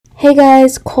Hey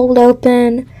guys, cold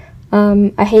open.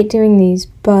 I hate doing these,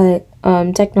 but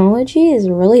technology is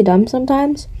really dumb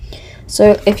sometimes.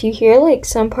 So if you hear like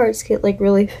some parts get like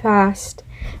really fast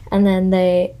and then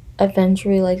they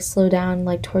eventually like slow down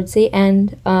like towards the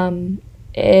end,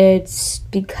 it's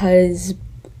because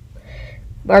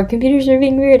our computers are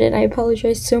being weird and I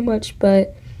apologize so much,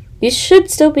 but you should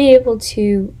still be able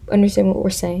to understand what we're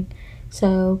saying.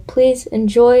 So please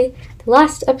enjoy the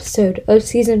last episode of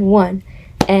season 1.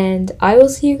 And I will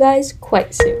see you guys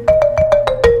quite soon.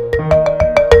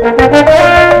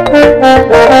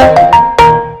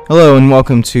 Hello and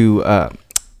welcome to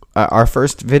our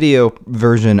first video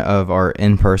version of our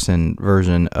in-person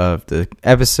version of the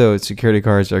episode Security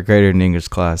Cards Are Greater Than English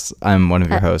Class. I'm one of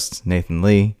your hosts, Nathan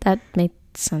Lee. That made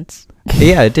sense.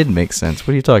 Yeah, it did make sense.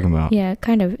 What are you talking about? Yeah,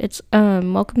 kind of. It's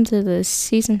welcome to the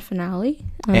season finale.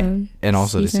 And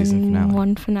also the season finale. Season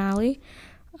 1 finale.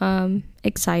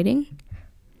 Exciting.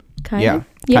 Kind yeah.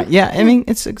 of. Yeah. I mean,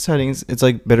 it's exciting. It's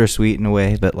like bittersweet in a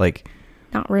way, but like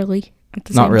not really. At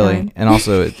the not same really. time. And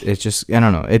also, it's just I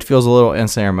don't know. It feels a little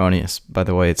unceremonious by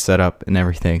the way it's set up and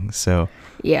everything. So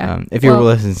yeah. If you're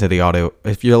listening to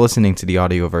the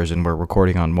audio version, we're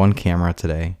recording on one camera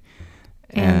today,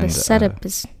 and the setup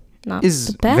is not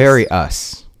the best. Very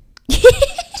us,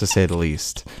 to say the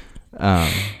least.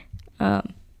 Yeah.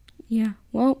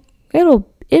 Well,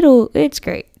 it's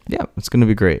great. Yeah, it's gonna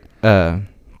be great.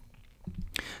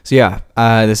 So yeah,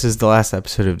 this is the last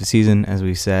episode of the season, as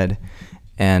we said,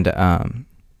 and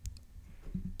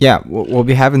yeah, we'll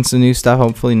be having some new stuff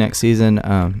hopefully next season.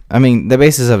 I mean, the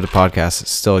basis of the podcast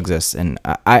still exists, and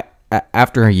I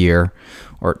after a year,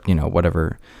 or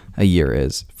whatever a year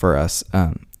is for us,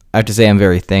 I have to say I'm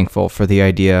very thankful for the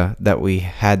idea that we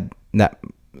had.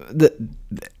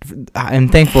 I'm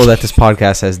thankful that this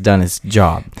podcast has done its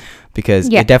job,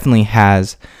 because it definitely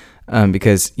has.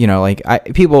 Because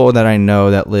people that I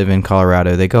know that live in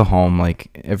Colorado, they go home like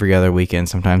every other weekend,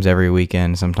 sometimes every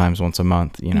weekend, sometimes once a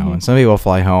month, and some people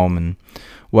fly home and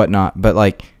whatnot. But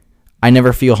like, I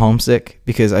never feel homesick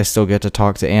because I still get to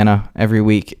talk to Anna every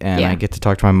week, and I get to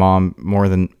talk to my mom more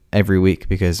than every week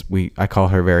because I call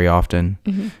her very often.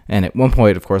 And at one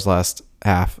point, of course, the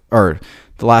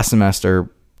last semester,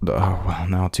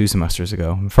 now 2 semesters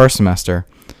ago, first semester,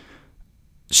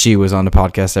 she was on the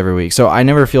podcast every week. So I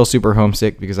never feel super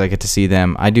homesick because I get to see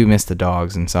them. I do miss the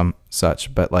dogs and some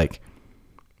such, but like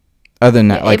other than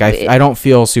that, I don't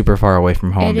feel super far away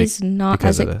from home. It is not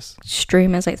as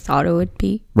extreme as I thought it would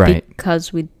be. Right.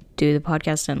 Because we do the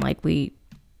podcast and like we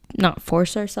not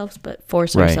force ourselves, but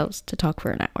force ourselves to talk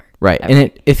for an hour. Right.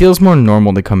 And it feels more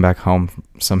normal to come back home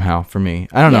somehow for me.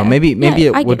 I don't know. Maybe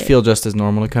it would feel just as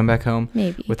normal to come back home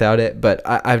without it. But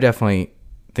I've definitely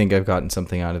think I've gotten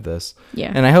something out of this,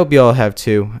 and I hope you all have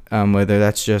too, whether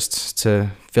that's just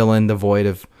to fill in the void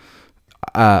of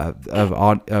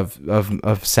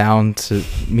sound to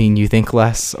mean you think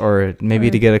less, or maybe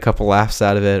to get a couple laughs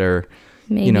out of it, or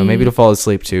maybe to fall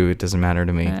asleep too. It doesn't matter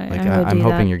to me. I'm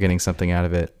hoping you're getting something out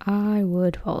of it. I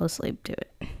would fall asleep to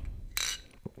it.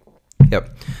 Yep.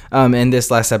 And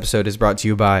this last episode is brought to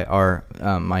you by our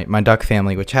my duck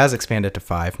family, which has expanded to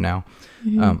 5 now.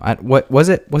 What was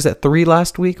it? Was it 3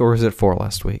 last week, or was it 4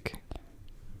 last week?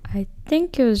 I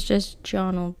think it was just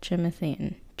Jonald, Jimothy,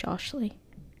 and Josh Lee.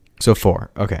 So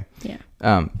 4. Okay. Yeah.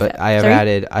 But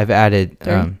I've added.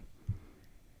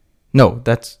 No,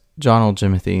 that's Jonald,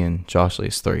 Jimothy, and Josh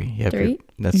Lee's 3. Yep, 3.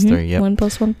 That's 3. Yep. 1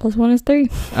 + 1 + 1 is 3.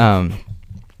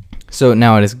 So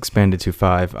now it is expanded to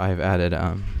 5. I've added.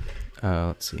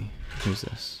 Let's see. Who's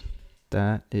this?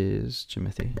 That is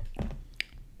Jimothy.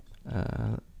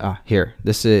 Here.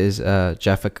 This is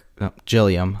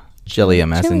Gilliam.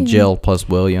 Gilliam, as in Jill plus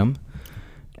William.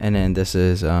 And then this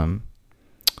is I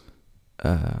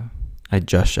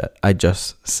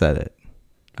just said it.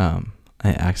 I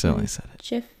accidentally said it.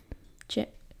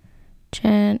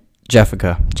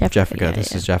 Jeffica.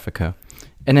 This is Jeffica.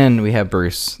 And then we have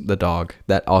Bruce, the dog,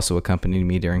 that also accompanied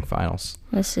me during finals.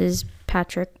 This is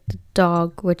Patrick, the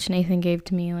dog, which Nathan gave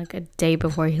to me like a day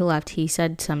before he left. He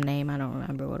said some name. I don't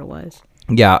remember what it was.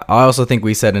 Yeah, I also think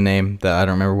we said a name that I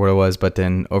don't remember what it was, but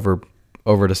then over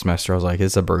the semester, I was like,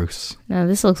 it's a Bruce. No,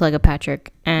 this looks like a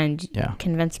Patrick, and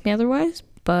convinced me otherwise,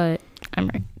 but I'm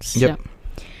right. So. Yep.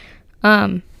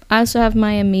 I also have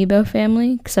my Amiibo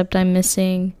family, except I'm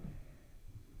missing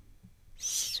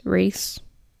Race.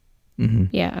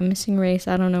 Yeah, I'm missing Race.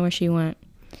 I don't know where she went.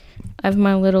 I have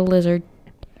my little lizard,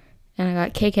 and I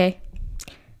got KK.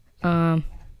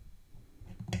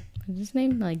 What's his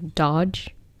name? Like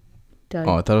Dodge?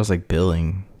 Oh, I thought it was like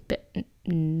Billing.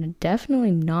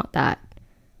 Definitely not that.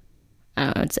 I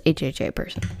don't know, it's a HHA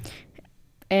person.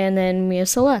 And then we have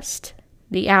Celeste,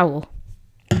 the owl.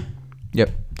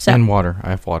 Yep. So, and water. I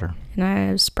have water. And I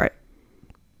have Sprite.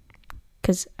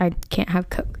 Because I can't have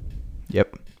Coke.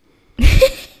 Yep.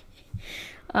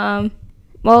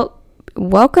 Well,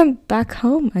 welcome back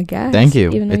home, I guess. Thank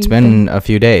you. It's been a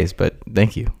few days, but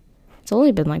thank you. It's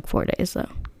only been like 4 days, though.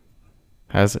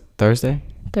 Has it? Thursday,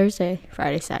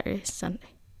 Friday, Saturday, Sunday.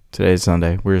 Today's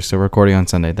Sunday. We're still recording on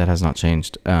Sunday. That has not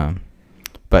changed.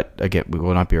 But again, we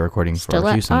will not be recording still for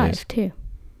a few Sundays. Sundays. Still at 5,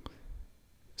 too.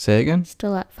 Say it again?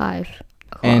 Still at 5 o'clock.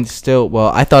 And still, well,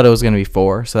 I thought it was going to be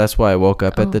 4, so that's why I woke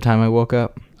up at the time I woke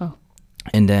up. Oh.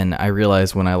 And then I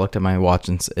realized when I looked at my watch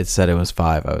and it said it was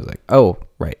 5, I was like, oh,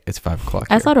 right, it's 5 o'clock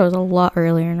I thought it was a lot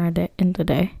earlier in the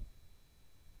day.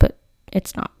 But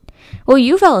it's not. Well,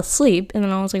 you fell asleep, and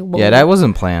then I was like, well, yeah, that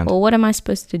wasn't planned. Well, what am I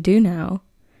supposed to do now?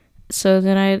 So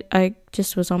then I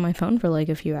just was on my phone for like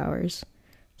a few hours.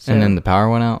 So and then the power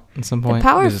went out at some point? The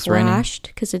power flashed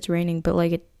because it's raining, but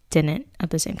like it didn't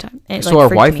at the same time. It, so our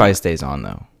Wi-Fi stays on,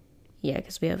 though? Yeah,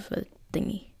 because we have a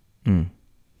thingy.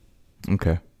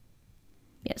 Okay.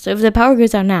 Yeah, so if the power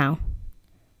goes out now,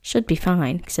 should be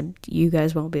fine, except you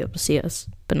guys won't be able to see us.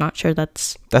 But not sure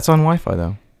that's... That's on Wi-Fi,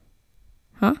 though.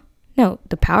 Huh? No,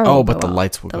 the power will go but the out.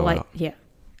 lights will go out. Yeah.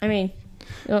 I mean,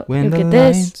 when look at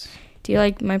this. Do you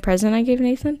like my present I gave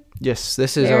Nathan? Yes,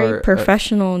 this is very our...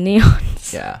 professional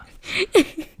neons. Yeah.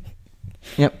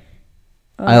 Yep.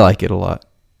 I like it a lot.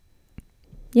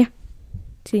 Yeah.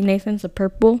 See, Nathan's the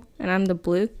purple, and I'm the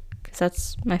blue, because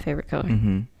that's my favorite color.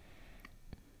 Mm-hmm.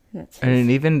 And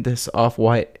even this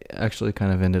off-white actually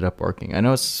kind of ended up working. I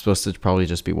know it's supposed to probably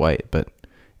just be white, but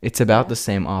it's about the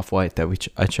same off-white that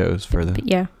I chose for the...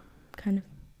 Yeah, kind of.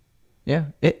 Yeah,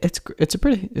 it's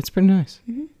pretty nice.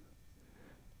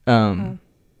 Mm-hmm.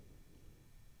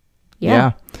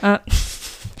 Yeah.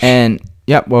 And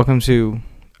yeah, welcome to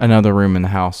another room in the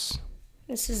house.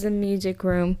 This is the music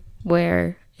room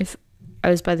where if I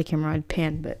was by the camera, I'd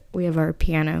pan, but we have our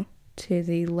piano to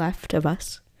the left of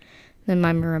us. Then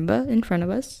my marimba in front of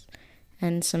us,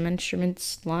 and some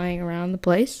instruments lying around the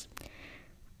place.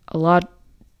 A lot,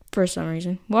 for some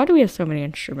reason. Why do we have so many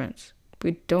instruments?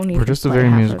 We don't even. We're just a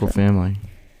very musical family.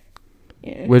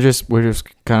 Yeah. We're just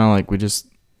kind of like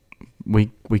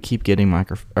we keep getting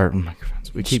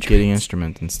microphones. We keep getting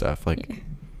instruments and stuff like.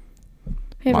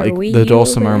 Yeah. Like the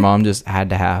dulcimer mom just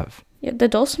had to have. Yeah, the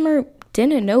dulcimer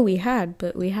didn't know we had,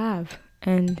 but we have,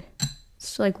 and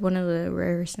it's like one of the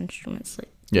rarest instruments. Like.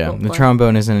 Yeah, the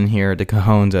trombone isn't in here. The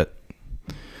cajon, the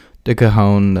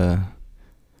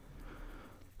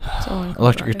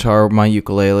electric guitar, my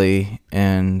ukulele,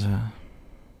 and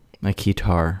my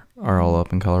guitar are all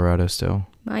up in Colorado still.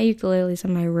 My ukulele's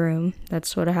in my room.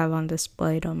 That's what I have on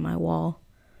display on my wall.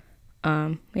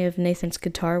 We have Nathan's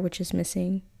guitar, which is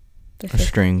missing a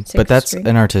string, but that's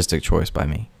an artistic choice by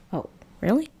me. Oh,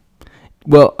 really?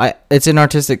 Well, it's an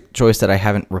artistic choice that I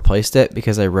haven't replaced it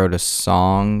because I wrote a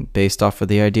song based off of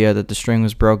the idea that the string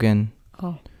was broken.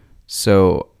 Oh.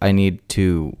 So I need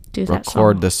to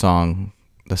record the song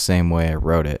the same way I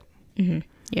wrote it. Mm-hmm.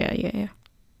 Yeah.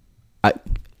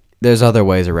 There's other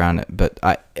ways around it, but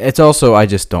it's also I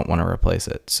just don't want to replace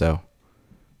it. So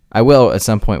I will at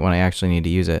some point when I actually need to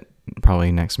use it,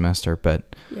 probably next semester.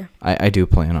 But yeah. I do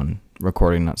plan on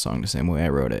recording that song the same way I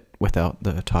wrote it without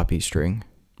the top E string.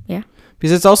 Yeah.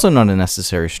 Because it's also not a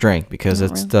necessary string because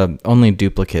it's the only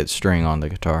duplicate string on the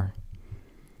guitar.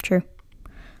 True.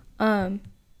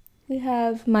 We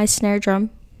have my snare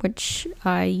drum, which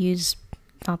I use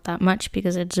not that much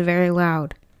because it's very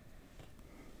loud.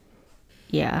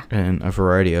 Yeah. And a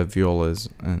variety of violas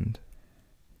and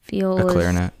a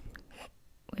clarinet.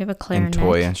 We have a clarinet. And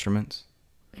toy instruments.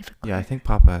 Yeah, I think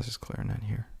Papa has his clarinet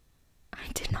here.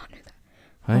 I did not know that.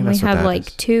 I think that's what that is. We have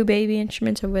like 2 baby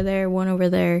instruments over there, 1 over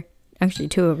there. Actually,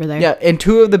 2 over there. Yeah, and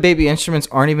 2 of the baby instruments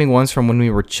aren't even ones from when we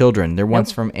were children. They're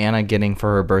ones from Anna getting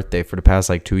for her birthday for the past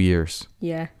like 2 years.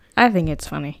 Yeah, I think it's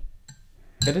funny.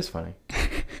 It is funny.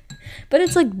 But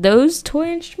it's like those toy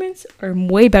instruments are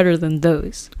way better than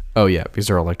those. Oh, yeah, because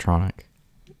they're electronic.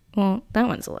 Well, that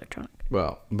one's electronic.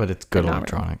 Well, but it's good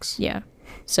electronics. Really. Yeah.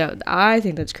 So I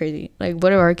think that's crazy. Like,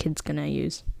 what are our kids going to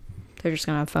use? They're just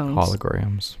going to have phones.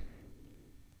 Holograms.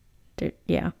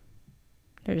 Yeah.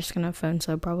 They're just going to have phones,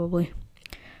 so probably.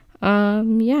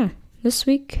 Yeah. This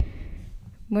week.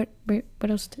 What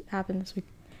else happened this week?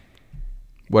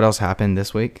 What else happened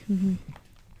this week?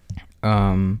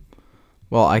 Mm-hmm.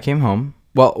 Well, I came home.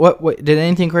 Well, what did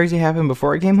anything crazy happen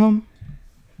before I came home?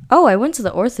 Oh, I went to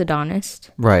the orthodontist.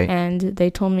 Right. And they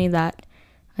told me that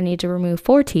I need to remove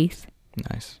 4 teeth.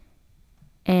 Nice.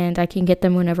 And I can get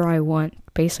them whenever I want,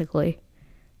 basically.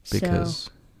 Because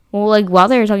Well, like, while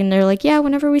they were talking, they're like, yeah,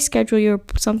 whenever we schedule you or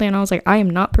something. And I was like, I am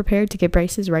not prepared to get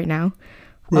braces right now.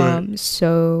 Right.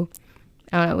 So,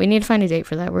 I don't know. We need to find a date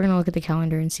for that. We're going to look at the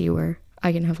calendar and see where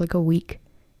I can have, like, a week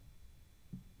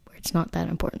where it's not that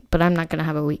important. But I'm not going to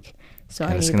have a week. So I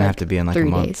need, it's going to have to be in, like, 3 a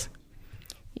month. days.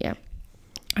 Yeah.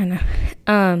 I know.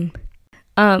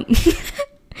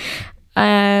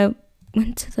 I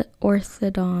went to the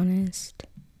orthodontist.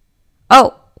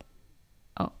 Oh,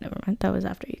 never mind. That was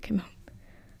after you came home.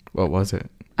 What was it?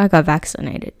 I got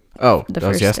vaccinated. Oh, that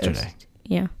was yesterday. Dose.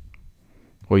 Yeah.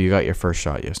 Well, you got your first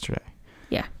shot yesterday.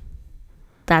 Yeah.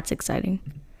 That's exciting.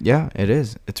 Yeah, it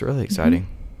is. It's really exciting.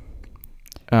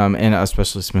 Mm-hmm. And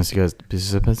especially because the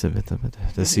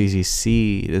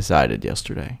CDC decided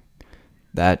yesterday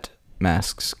that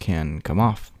masks can come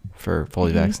off for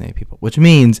fully vaccinated people, which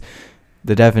means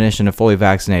the definition of fully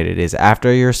vaccinated is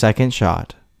after your second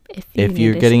shot. If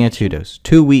you're getting a 2-dose,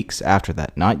 2 weeks after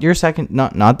that, not your second,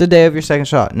 not the day of your second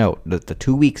shot. No, the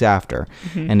 2 weeks after.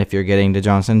 Mm-hmm. And if you're getting the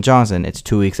Johnson & Johnson, it's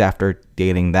 2 weeks after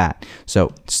getting that.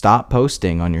 So stop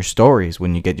posting on your stories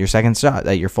when you get your second shot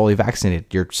that you're fully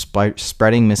vaccinated. You're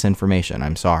spreading misinformation.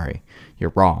 I'm sorry.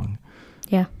 You're wrong.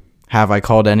 Yeah. Have I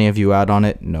called any of you out on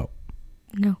it? No.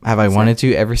 No. Have I wanted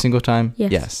to every single time?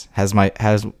 Yes. Has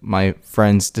my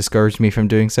friends discouraged me from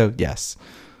doing so? Yes.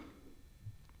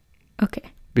 Okay.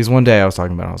 Because one day I was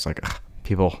talking about it, I was like,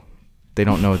 people, they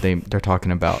don't know what they're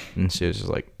talking about. And she was just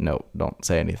like, no, don't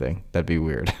say anything. That'd be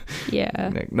weird.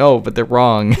 Yeah. Like, no, but they're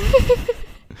wrong.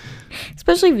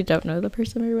 Especially if you don't know the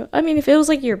person very well. I mean, if it was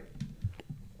like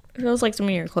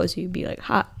someone you're close to, you'd be like,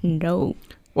 no.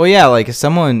 Well, yeah, like if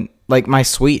someone, like my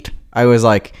suite, I was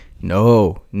like,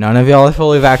 no, none of y'all are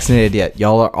fully vaccinated yet.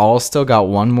 Y'all are all still got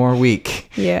 1 more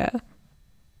week. Yeah.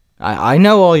 I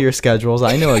know all your schedules.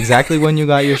 I know exactly when you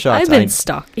got your shots. I've been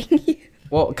stalking you.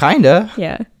 Well, kinda.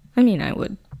 Yeah. I mean, I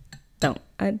would.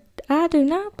 I do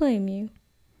not blame you.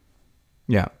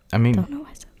 Yeah. I mean. Don't know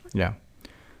why I said that.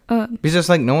 Yeah. Because just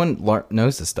like no one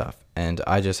knows this stuff. And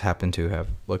I just happen to have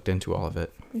looked into all of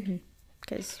it.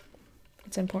 Because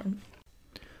it's important.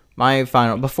 My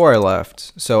final, before I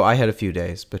left, so I had a few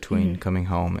days between coming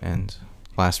home and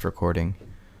last recording.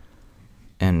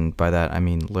 And by that, I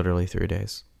mean literally 3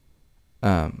 days.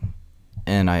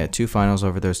 And I had 2 finals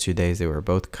over those 2 days. They were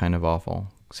both kind of awful,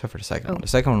 except for the second one. The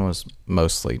second one was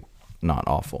mostly not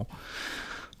awful.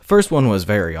 The first one was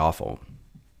very awful.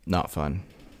 Not fun.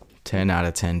 10 out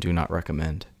of 10, do not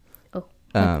recommend. Oh,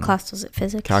 what class was it?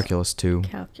 Physics? Calculus 2.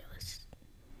 Calculus.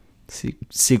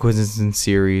 Sequences and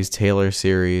series, Taylor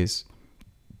series,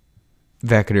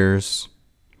 vectors,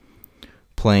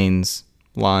 planes,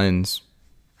 lines.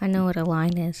 I know what a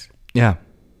line is. Yeah.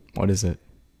 What is it?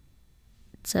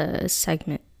 It's a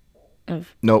segment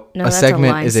of... Nope. No, a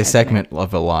segment is a segment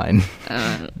of a line.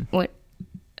 What?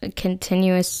 A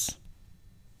continuous...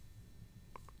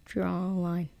 Draw a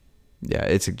line. Yeah,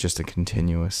 it's just a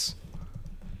continuous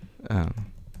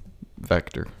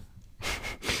vector.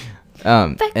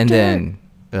 And then...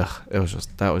 that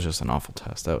was just an awful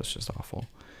test. That was just awful.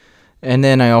 And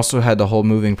then I also had the whole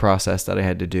moving process that I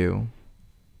had to do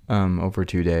over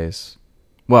 2 days.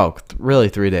 Well, really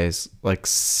 3 days. Like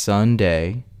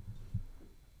Sunday,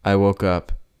 I woke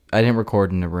up. I didn't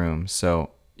record in the room, so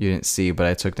you didn't see, but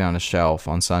I took down a shelf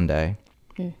on Sunday.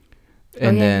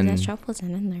 And then that shelf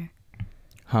wasn't in there.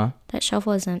 Huh? That shelf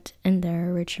wasn't in there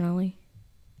originally.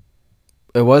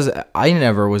 It was. I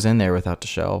never was in there without the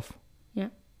shelf. Yeah,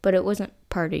 but it wasn't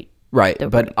party. Right,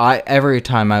 but every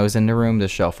time I was in the room, the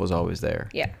shelf was always there.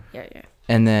 Yeah.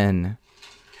 And then...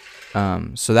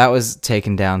 so that was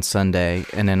taken down Sunday,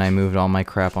 and then I moved all my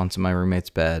crap onto my roommate's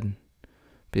bed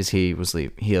because he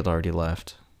had already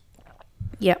left.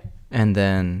 Yep. And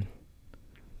then,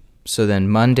 so then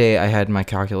Monday I had my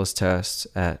calculus test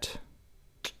at,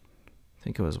 I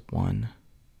think it was 1.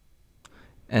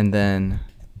 And then,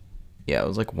 yeah, it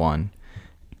was like 1.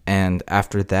 And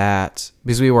after that,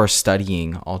 because we were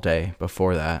studying all day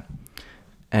before that,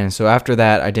 and so after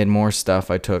that I did more stuff.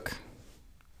 I took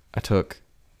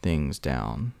things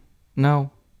down. No.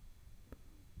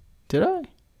 Did I?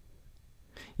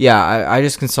 Yeah, I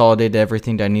just consolidated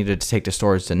everything that I needed to take to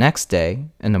storage the next day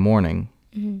in the morning.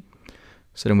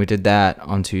 So then we did that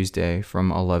on Tuesday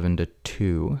from 11 to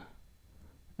 2.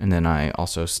 And then I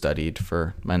also studied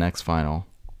for my next final.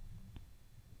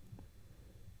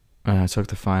 And I took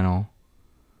the final.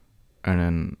 And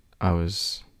then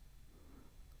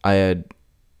I had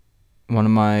one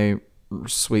of my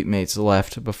suite mates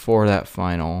left before that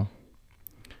final,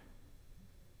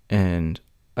 and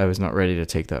I was not ready to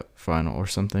take that final, or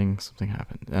something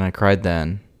happened, and I cried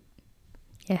then.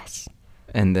 Yes.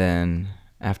 And then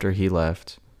after he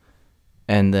left,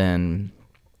 and then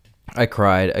I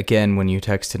cried again when you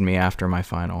texted me after my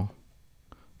final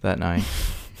that night.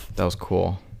 That was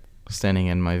cool. Standing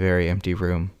in my very empty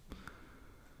room.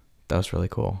 That was really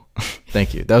cool.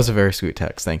 Thank you. That was a very sweet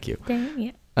text. Thank you.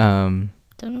 Yeah. Don't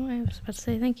know why I was about to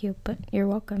say thank you, but you're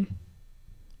welcome.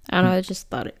 I don't know. I just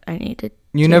thought I needed.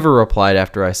 You never replied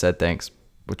after I said thanks,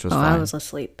 which was fine. I was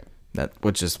asleep.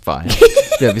 Which is fine.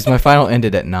 Yeah, because my final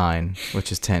ended at 9,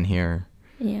 which is 10 here.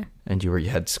 Yeah. And you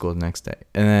had school the next day,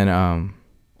 and then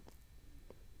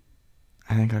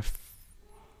I think that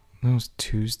was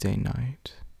Tuesday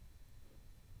night.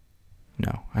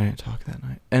 No, I didn't talk that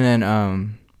night.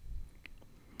 And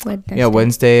then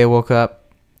Wednesday I woke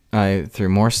up. I threw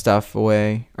more stuff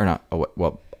away, or not.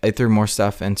 Well, I threw more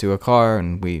stuff into a car,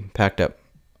 and we packed up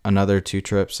another 2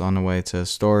 trips on the way to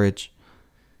storage.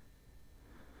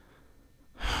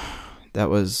 That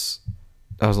was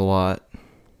a lot.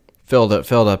 Filled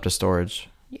up to storage.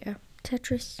 Yeah,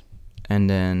 Tetris. And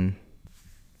then,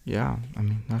 yeah, I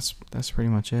mean that's pretty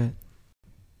much it.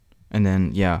 And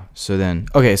then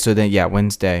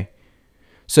Wednesday.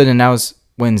 So then that was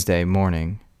Wednesday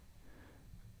morning.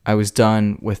 I was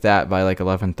done with that by like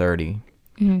 11:30. Mm-hmm.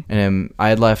 And then I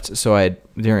had left, so I had,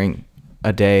 during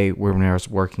a day when I was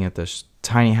working at this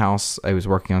tiny house, I was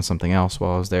working on something else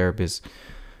while I was there, because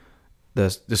the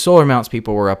solar mounts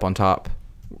people were up on top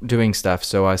doing stuff.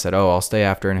 So I said, I'll stay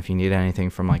after, and if you need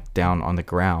anything from like down on the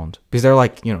ground, because they're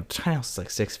like, tiny house is like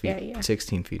 6 feet,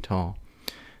 16 feet tall.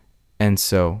 And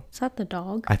so, is that the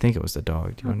dog? I think it was the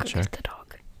dog. Do you want to check? The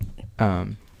dog.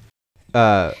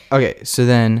 Okay. So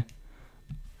then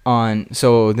on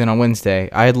Wednesday,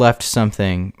 I had left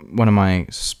something, one of my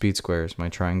speed squares, my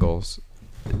triangles,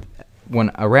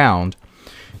 went around.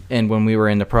 And when we were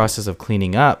in the process of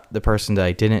cleaning up, the person that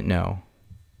I didn't know,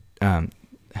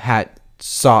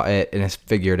 saw it and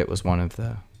figured it was one of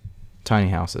the tiny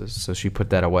houses. So she put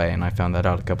that away, and I found that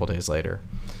out a couple days later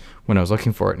when I was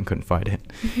looking for it and couldn't find it.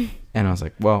 And I was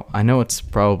like, well, I know it's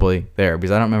probably there,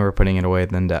 because I don't remember putting it away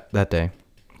then that day.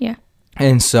 Yeah.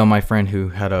 And so my friend who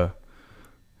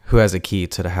has a key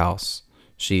to the house,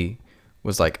 she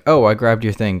was like, oh, I grabbed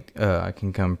your thing. I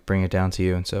can come bring it down to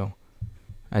you. And so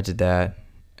I did that.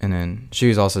 And then she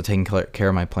was also taking care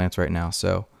of my plants right now.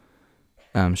 So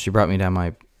she brought me down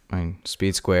my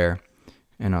speed square,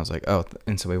 and I was like, oh.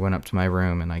 And so we went up to my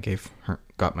room, and I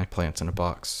got my plants in a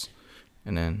box.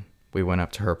 And then we went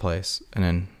up to her place and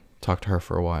then talked to her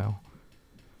for a while.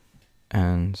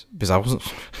 And because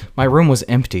my room was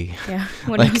empty. Yeah.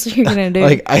 What else are you going to do?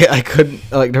 Like I couldn't,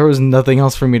 like there was nothing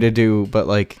else for me to do but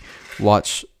like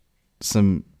watch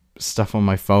some stuff on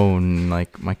my phone,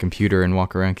 like my computer, and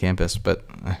walk around campus. But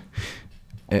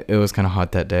it was kind of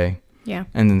hot that day. Yeah.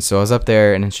 And then so I was up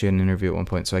there, and then she had an interview at one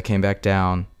point. So I came back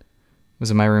down,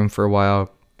 was in my room for a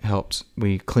while, helped.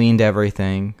 We cleaned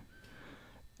everything.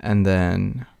 And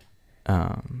then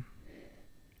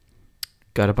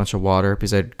got a bunch of water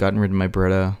because I'd gotten rid of my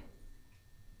Brita.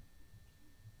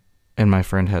 And my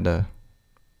friend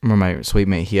my suite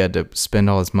mate, he had to spend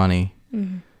all his money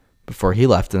before he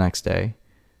left the next day.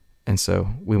 And so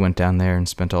we went down there and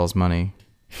spent all his money.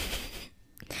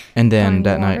 And then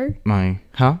that night,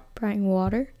 Buying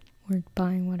water or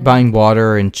buying whatever? Buying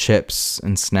water and chips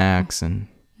and snacks and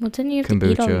Well, didn't you have kombucha.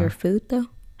 to eat all your food, though?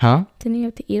 Huh? Didn't you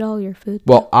have to eat all your food?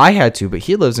 Well, I had to, but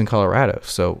he lives in Colorado,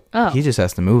 so Oh. he just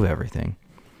has to move everything.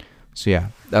 So yeah,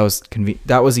 that was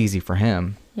that was easy for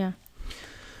him. Yeah.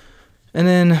 And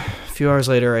then a few hours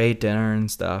later, I ate dinner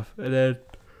and stuff. And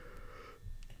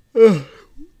then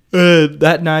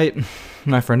that night,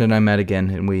 my friend and I met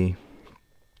again, and we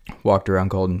walked around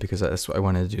Golden because I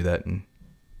wanted to do that and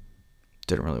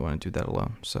didn't really want to do that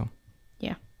alone. So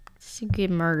yeah, so you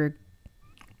get murdered.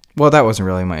 Well, that wasn't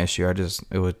really my issue.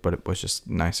 It was just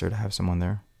nicer to have someone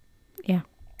there. Yeah,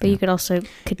 but you could also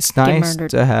it's nice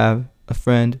to have a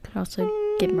friend. Could also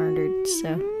get murdered,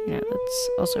 so that's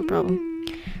also a problem.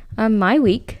 My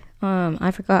week,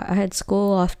 I forgot I had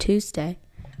school off Tuesday,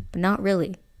 but not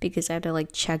really because I had to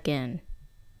like check in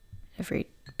every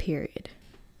period.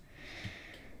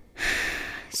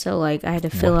 So like I had to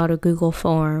fill out a Google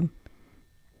form,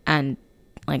 and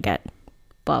like at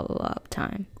blah blah blah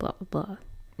time, blah blah blah.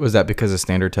 Was that because of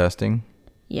standard testing?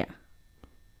 Yeah.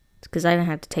 It's because I didn't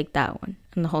have to take that one,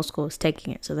 and the whole school was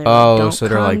taking it. So they're like, don't so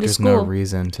they're like, there's no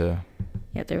reason to.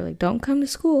 Yeah, they were like, don't come to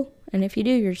school, and if you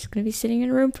do, you're just gonna be sitting in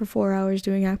a room for 4 hours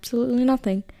doing absolutely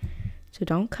nothing. So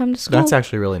don't come to school. That's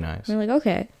actually really nice. We're like,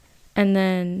 okay, and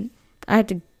then I had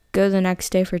to go the next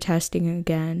day for testing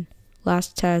again.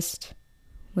 Last test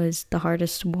was the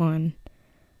hardest one,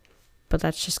 but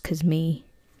that's just because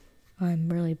I'm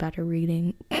really bad at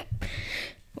reading.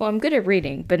 Well, I'm good at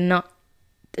reading, but not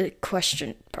the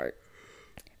question part.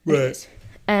 Right.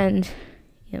 And,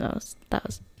 that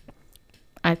was...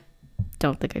 I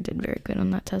don't think I did very good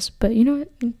on that test. But you know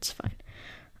what? It's fine.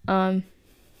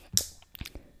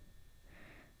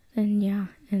 And yeah,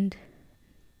 and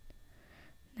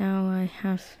now I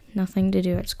have nothing to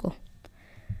do at school.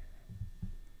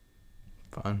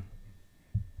 Fun.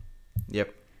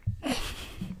 Yep.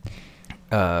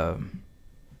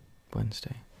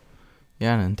 Wednesday.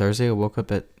 Yeah, and then Thursday I woke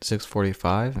up at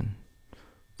 6:45 and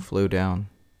flew down,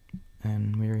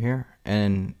 and we were here.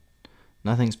 And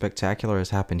nothing spectacular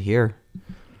has happened here.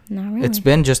 Not really. It's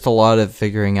been just a lot of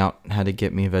figuring out how to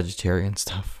get me vegetarian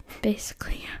stuff.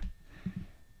 Basically, yeah.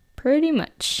 Pretty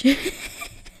much.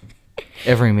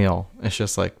 Every meal, it's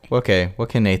just like, okay, what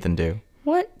can Nathan do?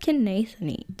 What can Nathan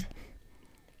eat?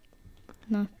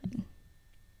 Nothing.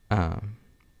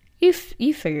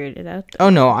 You figured it out, though. Oh,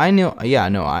 no, I knew. Yeah,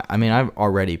 no, I mean, I've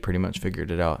already pretty much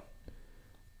figured it out.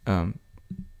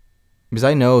 Because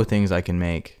I know things I can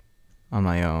make on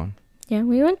my own. Yeah,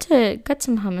 we got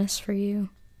some hummus for you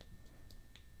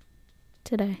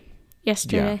yesterday.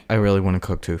 Yeah, I really want to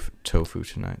cook tofu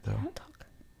tonight, though.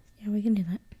 Yeah, we can do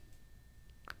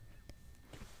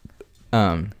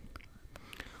that.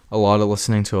 A lot of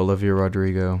listening to Olivia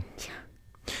Rodrigo.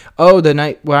 Yeah. Oh, the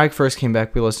night when I first came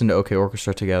back, we listened to OK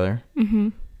Orchestra together. Mm-hmm.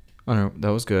 Oh, no, that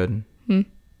was good. Mm-hmm.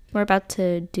 We're about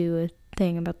to do a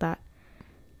thing about that.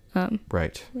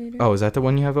 Right. Later. Oh, is that the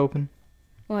one you have open?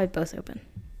 Well, I have both open.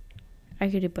 I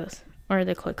could do both. Or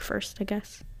the click first, I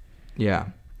guess. Yeah.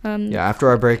 Yeah, after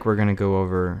our break, we're going to go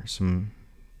over some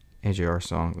AJR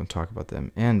songs and talk about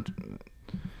them. And,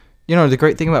 the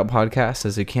great thing about podcasts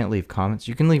is you can't leave comments.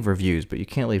 You can leave reviews, but you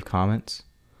can't leave comments.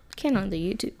 You can on the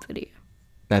YouTube video.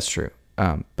 That's true.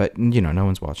 But, no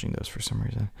one's watching those for some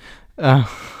reason.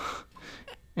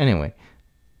 Anyway,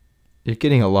 you're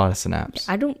getting a lot of snaps.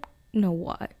 I don't know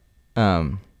why.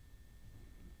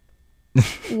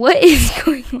 What is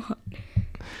going on?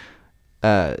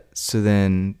 So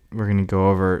then we're going to go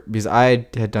over, because I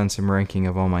had done some ranking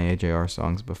of all my AJR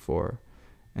songs before.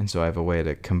 And so I have a way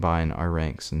to combine our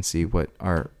ranks and see what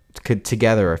our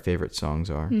favorite songs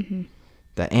are. Mm-hmm.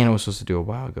 That Anna was supposed to do a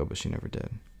while ago, but she never did.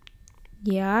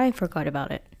 Yeah, I forgot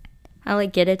about it. I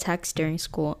get a text during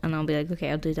school and I'll be like, okay,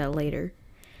 I'll do that later.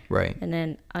 Right. And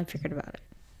then I forget about it.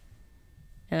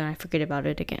 And then I forget about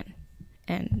it again.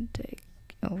 And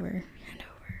over and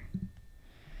over.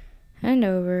 And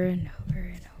over and over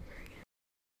and over again.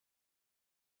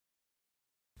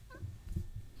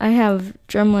 I have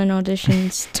drumline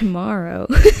auditions tomorrow.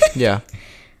 Yeah.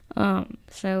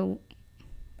 So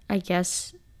I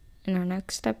guess in our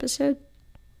next episode,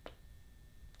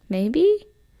 maybe?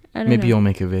 I don't know. Maybe you'll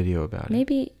make a video about it.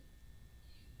 Maybe.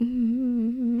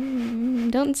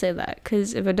 Don't say that,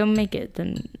 because if I don't make it,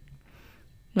 then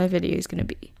my video is going to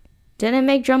be, didn't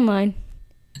make drumline.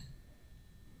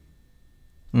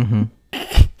 Mm-hmm.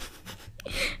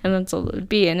 And that's all it would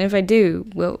be. And if I do,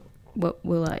 what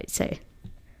will I say?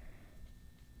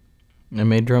 I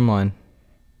made drumline.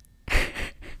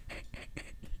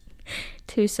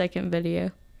 2-second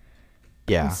video.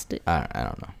 Yeah. I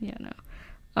don't know. Yeah, no.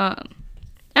 I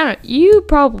don't know. You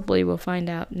probably will find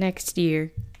out next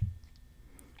year.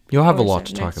 You'll have a lot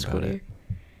to talk about it.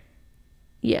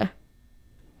 Yeah.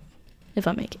 If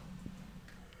I make it.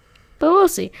 But we'll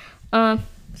see. So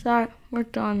I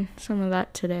worked on some of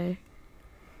that today.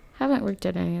 Haven't worked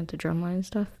at any of the drumline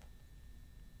stuff.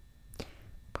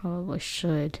 Probably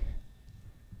should.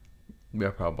 Yeah,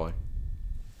 probably.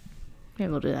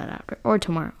 Maybe we'll do that after. Or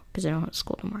tomorrow, because I don't have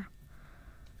school tomorrow.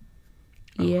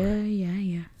 Okay.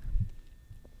 Yeah.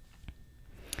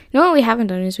 You know what we haven't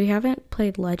done is we haven't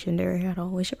played Legendary at all.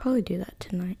 We should probably do that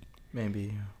tonight.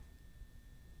 Maybe.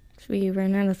 If we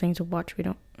ran out of things to watch, we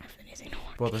don't have anything to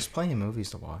watch. Well, there's plenty of movies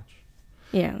to watch.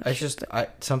 Yeah. It's just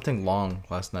something long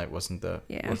last night wasn't the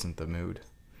mood.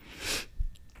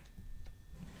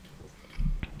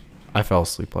 I fell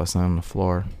asleep last night on the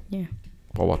floor. Yeah.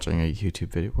 While watching a YouTube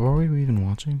video. What were we even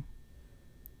watching?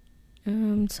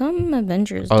 Some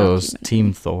Avengers. Oh, it was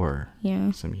Team Thor.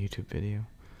 Yeah. Some YouTube video.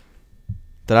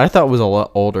 That I thought was a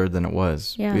lot older than it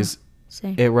was. Yeah. Because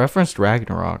same. it referenced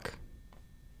Ragnarok.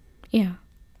 Yeah.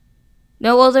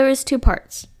 No, well, there was 2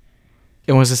 parts.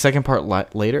 And was the second part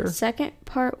later? The second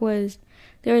part was,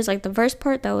 there was the first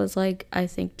part that was I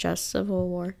think just Civil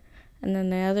War. And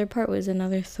then the other part was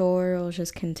another Thor, it was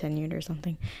just continued or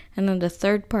something. And then the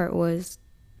third part was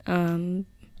the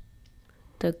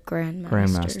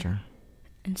Grandmaster.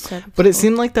 Instead of But it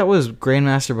seemed like that was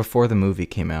Grandmaster before the movie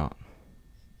came out.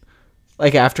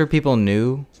 After people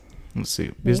knew. Let's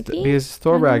see. Because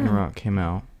Thor Ragnarok came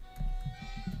out.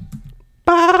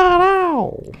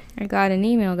 I got an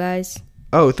email, guys.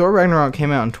 Oh, Thor Ragnarok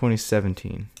came out in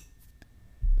 2017.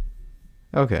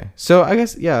 Okay, so I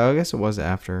guess it was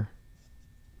after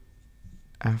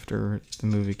the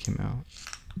movie came out.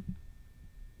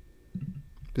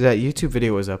 That YouTube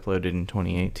video was uploaded in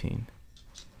 2018.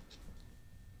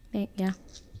 Yeah.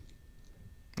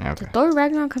 Okay. Did Thor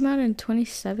Ragnarok come out in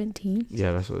 2017?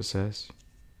 Yeah, that's what it says.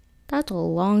 That's a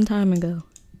long time ago.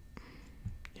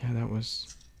 Yeah, that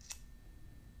was.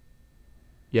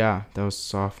 Yeah, that was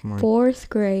sophomore. 4th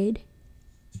grade.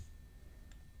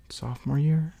 Sophomore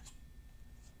year.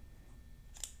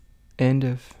 End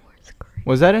of. 4th grade.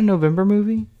 Was that a November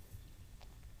movie?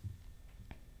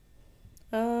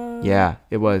 Yeah,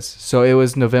 it was. So it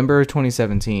was November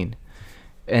 2017,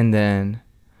 and then.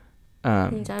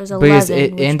 Means I was 11, because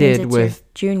it ended with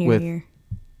junior year.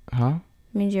 Huh?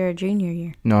 Means you're a junior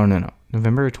year. No.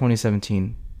 November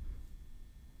 2017.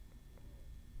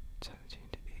 17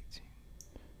 to 18.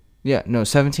 Yeah, no,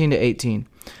 17 to 18.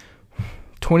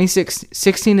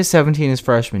 16 to 17 is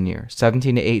freshman year.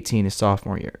 17 to 18 is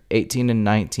sophomore year. 18 to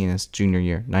 19 is junior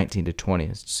year. 19 to 20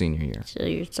 is senior year. So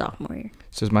your sophomore year.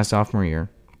 So it's my sophomore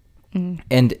year.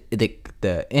 And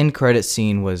the end credit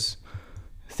scene was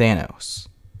Thanos.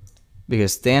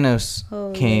 Because Thanos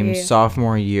came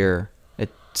sophomore year,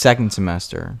 second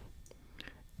semester,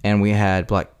 and we had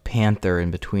Black Panther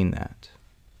in between that.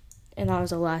 And that was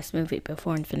the last movie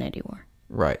before Infinity War.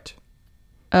 Right.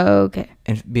 Oh, okay.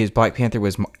 And because Black Panther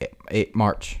was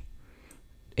March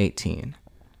 18,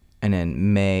 and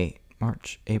then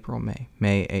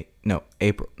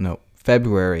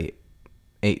February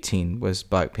 18 was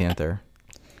Black Panther,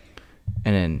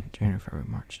 and then January, February,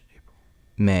 March, April,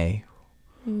 May.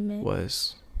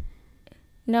 Was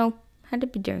no, had to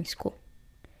be during school.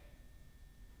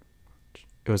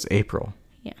 It was April.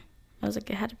 Yeah, I was like,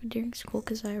 it had to be during school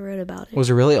because I wrote about it. Was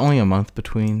there really only a month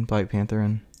between Black Panther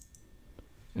and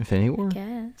Infinity War? I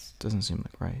guess. Doesn't seem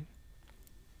like right.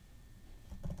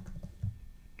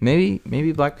 Maybe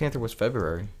Black Panther was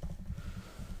February.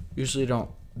 Usually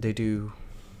they do.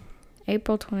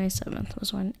 April 27th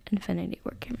was when Infinity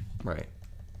War came out. Right.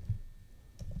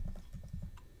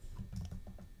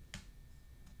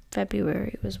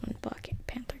 February was when Black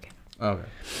Panther came out. Okay.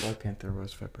 Black Panther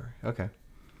was February. Okay.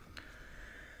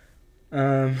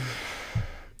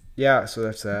 Yeah, so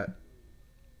that's that.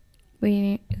 What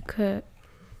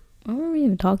were we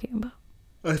even talking about?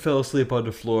 I fell asleep on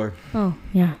the floor. Oh,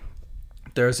 yeah.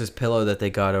 There's this pillow that they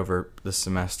got over the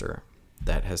semester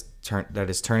that is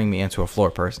turning me into a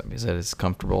floor person because it is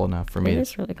comfortable enough for me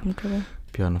to really comfortable.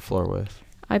 Be on the floor with.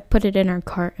 I put it in our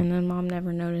cart and then Mom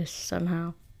never noticed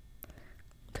somehow.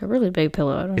 It's a really big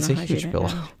pillow. I don't know how she didn't know. It's a huge pillow.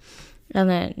 And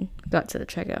then got to the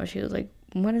checkout. She was like,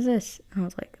 "What is this?" I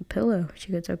was like, "A pillow."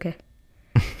 She goes, "Okay."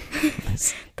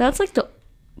 Nice. That's like the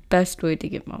best way to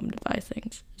get Mom to buy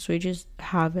things. So we just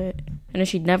have it. And if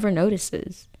she never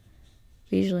notices,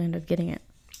 we usually end up getting it.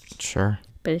 Sure.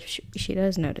 But if she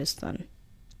does notice, then.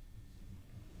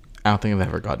 I don't think I've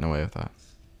ever gotten away with that.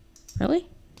 Really?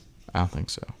 I don't think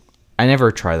so. I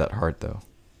never try that hard, though.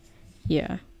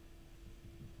 Yeah.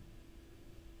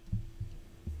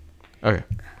 Okay.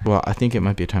 Well, I think it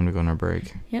might be time to go on our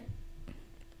break. Yep.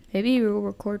 Maybe we'll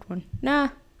record one. Nah,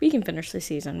 we can finish the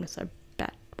season with our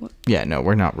bad one. Yeah, no,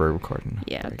 we're recording.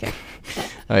 Yeah, okay.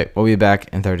 All right, we'll be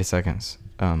back in 30 seconds.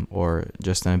 Or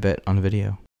just in a bit on the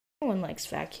video. No one likes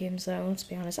vacuums, though, let's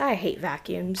be honest. I hate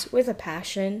vacuums with a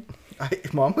passion.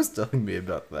 Mom was telling me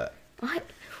about that.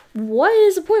 What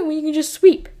is the point when you can just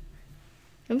sweep?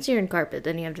 Once you're in carpet,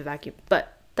 then you have to vacuum.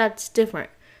 But that's different.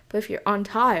 But if you're on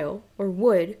tile or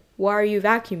wood, why are you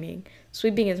vacuuming?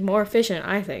 Sweeping is more efficient,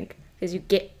 I think, because you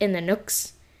get in the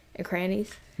nooks and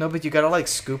crannies. No, but you gotta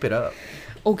scoop it up.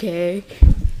 Okay.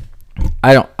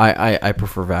 I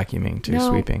prefer vacuuming to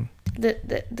sweeping.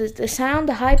 The sound,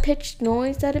 the high pitched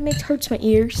noise that it makes hurts my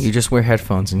ears. You just wear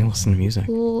headphones and you listen to music.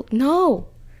 Well, no,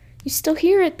 you still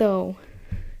hear it though.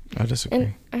 I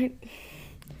disagree.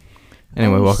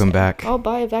 Anyway, welcome back. I'll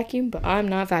buy a vacuum, but I'm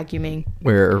not vacuuming.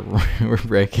 We're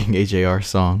ranking AJR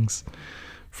songs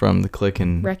from the Click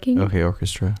and OK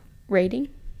Orchestra. Ranking.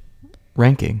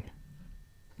 Oh.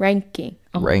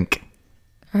 Rank.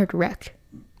 I heard wreck.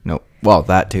 No, well,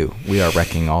 that too. We are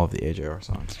wrecking all of the AJR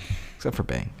songs, except for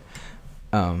Bang.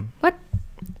 What?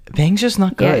 Bang's just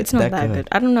not good. Yeah, it's not that good.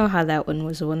 I don't know how that one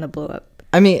was the one that blew up.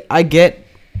 I mean, I get.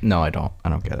 No, I don't. I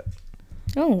don't get it.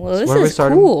 Oh, well, this is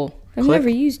cool. I've never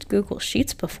used Google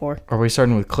Sheets before. Are we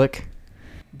starting with Click?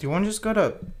 Do you want to just go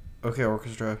to OK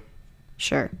Orchestra?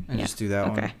 Sure. And just do that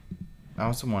one? Okay. That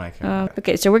was the one I care about.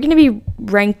 Okay, so we're going to be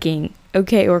ranking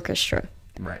OK Orchestra.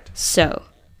 Right. So,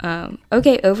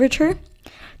 OK Overture,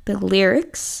 the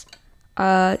lyrics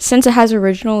Since it has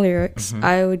original lyrics,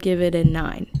 I would give it a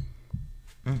 9.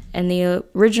 And the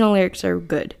original lyrics are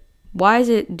good. Why is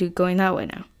it going that way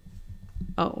now?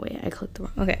 Oh, wait, I clicked the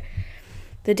wrong. Okay.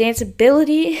 The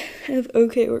danceability of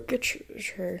OK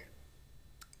Orchestra.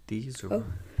 These are...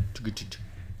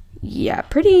 Yeah,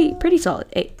 pretty solid.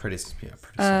 8. Pretty solid.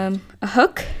 A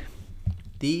hook.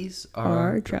 These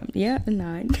are drum. Yeah, a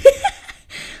 9.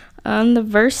 The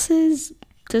verses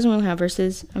doesn't really have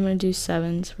verses. I'm gonna do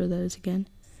 7s for those again.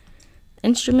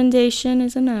 Instrumentation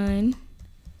is a 9.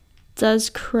 Does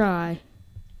cry.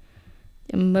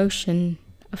 Emotion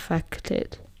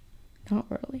affected. Not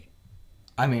really.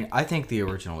 I mean, I think the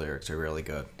original lyrics are really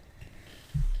good.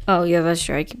 Oh yeah, that's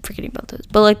true. I keep forgetting about those.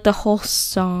 But like the whole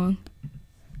song,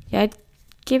 yeah, I'd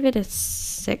give it a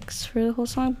 6 for the whole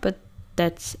song, but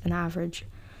that's an average.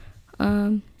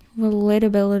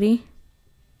 Relatability.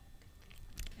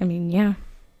 I mean, yeah.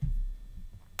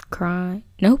 Cry.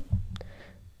 Nope.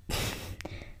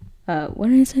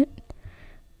 What is it?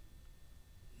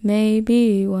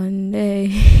 Maybe one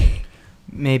day.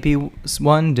 Maybe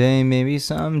one day, maybe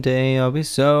someday, I'll be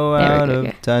so out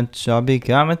of touch. I'll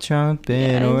become a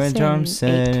trumpet or a drum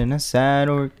set in a sad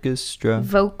orchestra.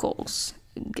 Vocals.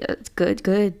 Good. Very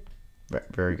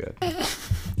good.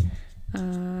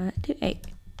 Do 8.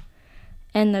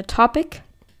 And the topic?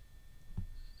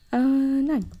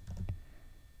 9.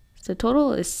 So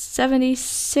total is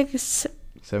 76.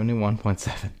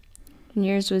 71.7. And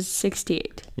yours was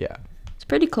 68. Yeah. It's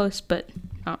pretty close, but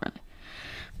not really.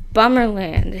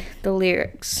 Bummerland, the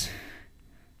lyrics.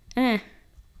 6.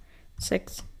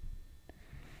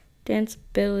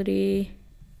 Danceability.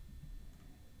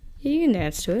 Yeah, you can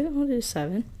dance to it. I'll do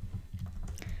 7.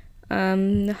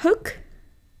 The hook.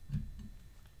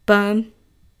 Bummerland.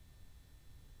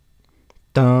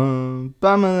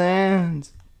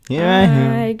 Here I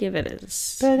am. I give it a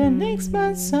Better next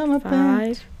month, summer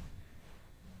 5.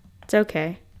 It's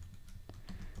okay.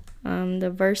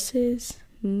 The verses.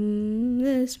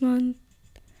 This month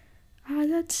I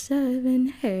got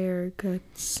 7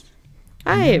 haircuts.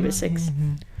 I gave it a 6.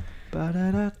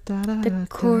 The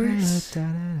chorus.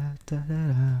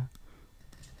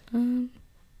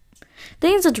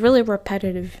 Things that's really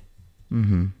repetitive.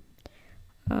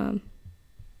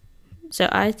 So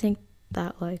I think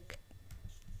that like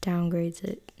downgrades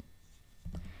it.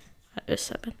 A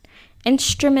 7.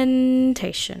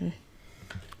 Instrumentation.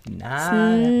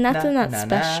 Nothing that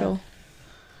special.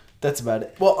 That's about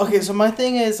it. Well, okay, so my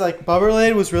thing is, like,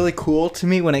 Bummerland was really cool to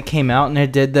me when it came out and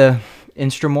it did the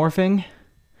instrumorphing.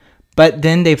 But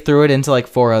then they threw it into, like,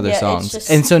 4 other songs.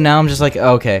 And so now I'm just like,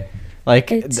 okay.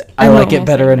 Like, I like it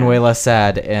better and way less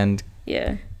sad. And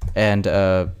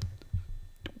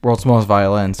World's Most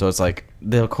Violin. So it's like,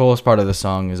 the coolest part of the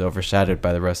song is overshadowed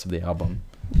by the rest of the album.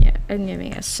 Yeah, I'm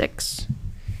giving it a 6.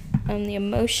 The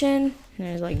emotion,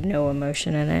 there's, like, no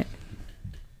emotion in it.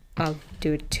 I'll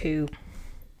do a 2.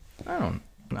 I don't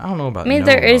know about. I mean,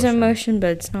 there is emotion, but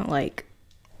it's not like.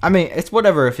 I mean, it's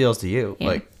whatever it feels to you.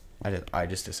 Yeah. Like, I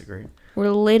just disagree.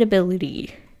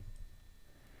 Relatability.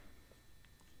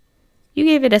 You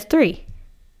gave it a 3.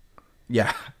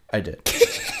 Yeah, I did.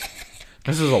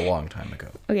 This was a long time ago.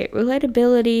 Okay,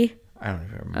 relatability. I don't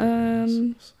even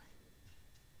remember.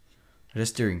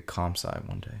 Just during comp sci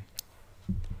one day.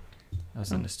 I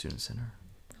was in the student center.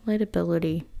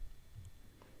 Relatability.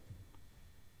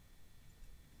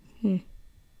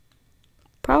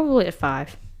 Probably a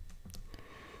 5.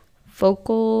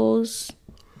 Vocals.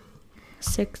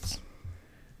 6.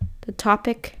 The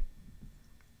topic.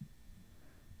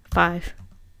 5.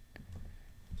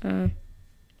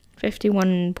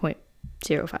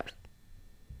 51.05.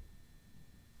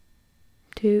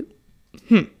 2.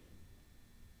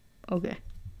 Okay.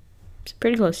 It's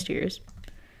pretty close to yours.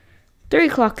 3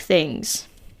 o'clock things.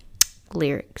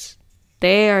 Lyrics.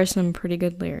 They are some pretty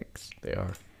good lyrics. They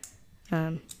are.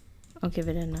 I'll give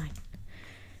it a 9.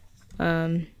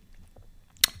 3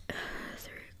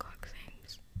 o'clock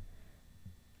things.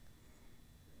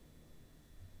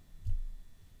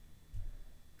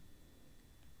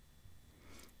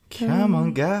 Come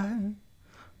on, God.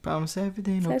 Promise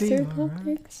everything will be alright.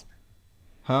 Things?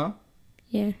 Huh?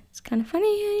 Yeah, it's kind of funny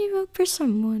how you vote for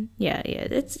someone. Yeah,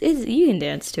 it's you can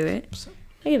dance to it.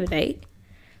 I give it 8.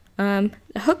 The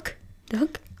hook.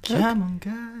 Come on,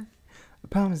 God. I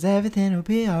promise everything will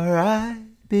be alright.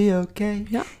 Be okay.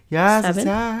 Yeah.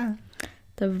 7.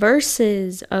 The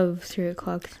verses of 3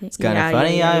 o'clock things. It's kind of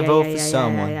funny. I vote for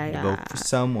someone. To vote for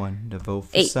someone. To vote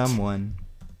for 8. someone.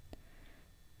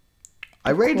 I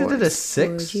rated it a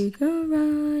 6. You go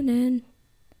running.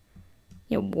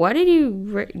 Yeah, why did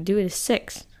you do it a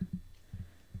 6?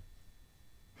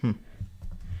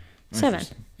 7.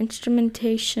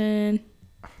 Instrumentation.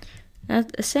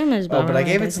 Not the same as but I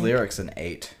gave its lyrics an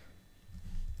 8.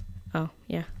 Oh,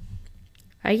 yeah.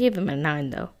 I gave him a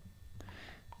 9, though.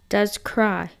 Does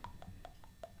cry.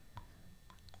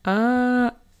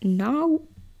 No.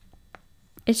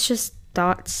 It's just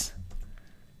thoughts.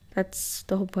 That's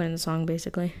the whole point of the song,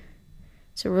 basically.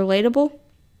 So, relatable?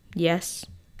 Yes.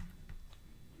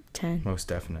 10. Most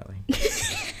definitely.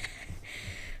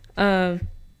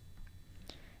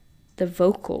 The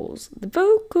vocals. The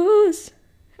vocals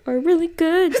are really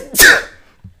good.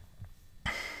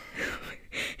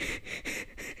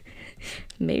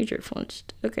 Major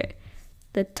flinched. Okay.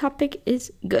 The topic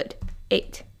is good.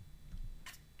 8.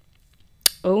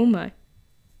 Oh my.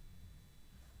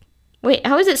 Wait,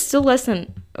 how is it still less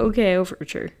than okay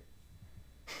overture?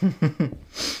 How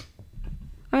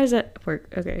does that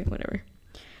work? Okay, whatever.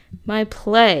 My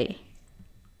play.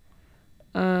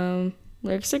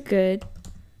 Lyrics are good.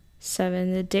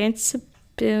 7. The dance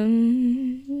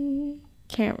can't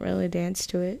really dance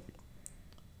to it.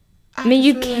 I mean,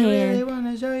 you can,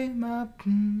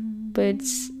 but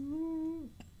it's you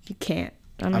can't.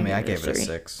 I gave it a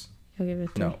 6. I'll give it a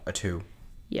 3. No, a 2.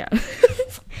 Yeah.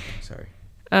 Sorry.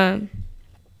 The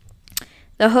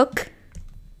hook.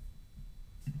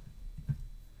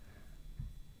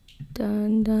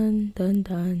 Dun dun dun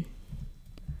dun.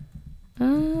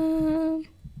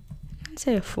 I'd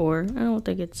say a 4. I don't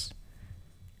think it's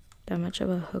that much of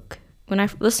a hook. When I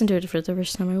listened to it for the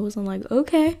first time, I wasn't like,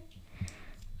 okay.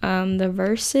 The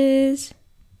verses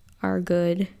are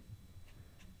good.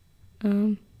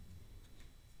 Give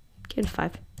it a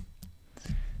 5.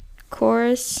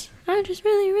 Chorus. I just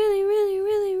really, really, really,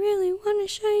 really, really want to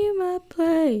show you my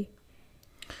play.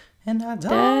 And I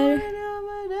don't.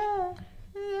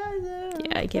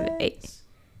 Yeah, I give it 8.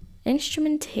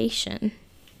 Instrumentation.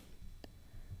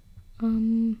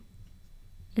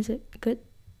 Is it good?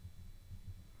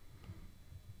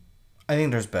 I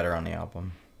think there's better on the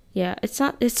album. Yeah, it's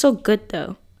so good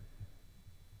though.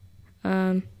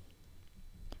 4.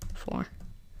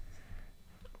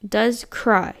 Does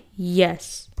cry?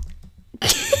 Yes.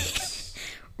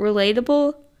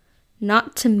 Relatable?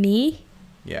 Not to me.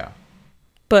 Yeah.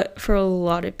 But for a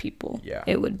lot of people, yeah,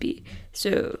 it would be.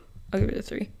 So I'll give it a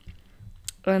 3.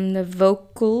 The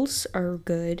vocals are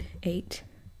good. 8.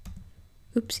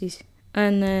 Oopsies.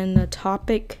 And then the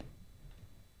topic.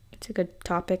 It's a good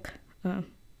topic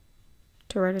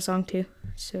to write a song to.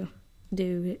 So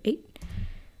do 8.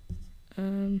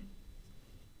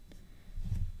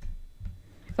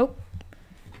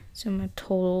 So my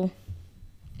total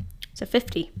is a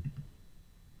 50.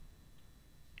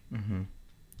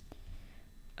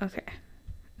 Okay.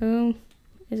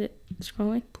 Is it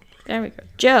scrolling? There we go.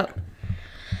 Joe.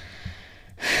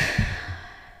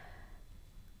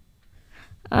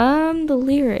 The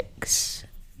lyrics.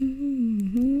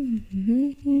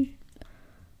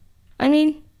 I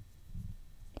mean,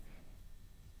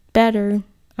 better.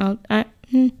 I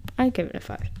give it a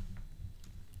 5.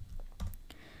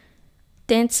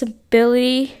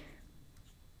 Danceability.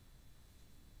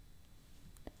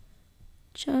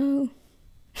 Joe.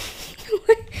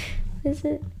 What is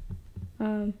it?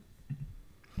 I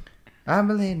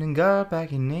believed in God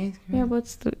back in 8th grade. Yeah,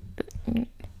 what's the...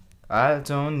 I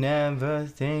don't ever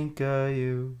think of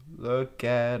you. Look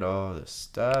at all the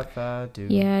stuff I do.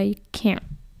 Yeah, you can't.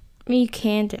 I mean, you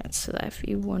can dance to that if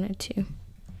you wanted to.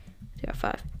 Yeah,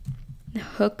 5. The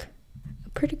hook. A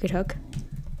pretty good hook.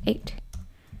 8.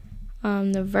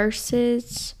 The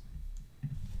verses.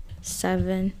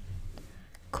 7.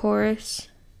 Chorus.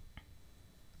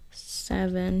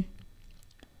 7.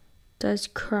 Does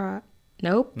cry.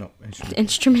 Nope. No.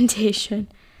 Instrumentation.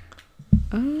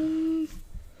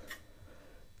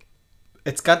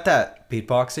 It's got that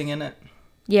beatboxing in it.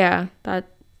 Yeah,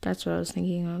 that's what I was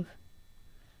thinking of.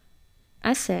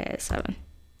 I say a 7.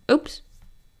 Oops.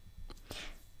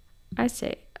 I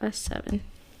say a 7.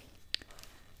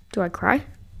 Do I cry?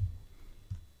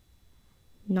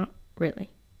 Not really.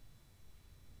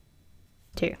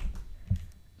 2. Is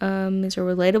it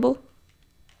relatable?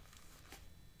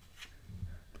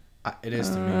 It is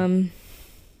to me.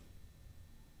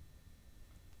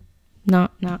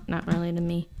 Not really to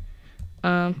me.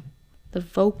 The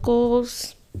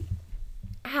vocals.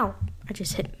 Ow! I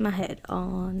just hit my head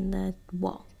on the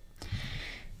wall.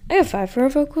 I got 5 for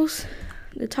vocals.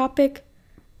 The topic.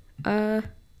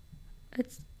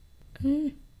 It's.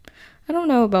 I don't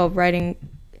know about writing.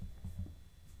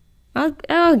 I'll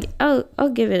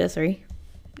give it a 3.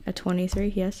 A 23,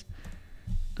 yes.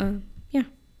 Yeah.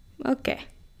 Okay.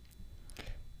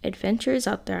 Adventures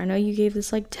out there. I know you gave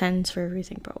this like 10s for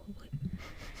everything, probably.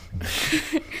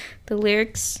 The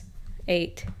lyrics,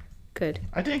 8. Good.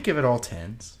 I didn't give it all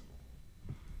 10s.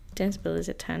 Danceability is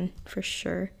a 10 for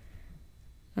sure.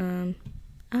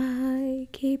 I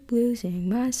keep losing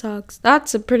my socks.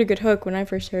 That's a pretty good hook. When I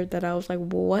first heard that, I was like,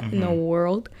 what in the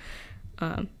world?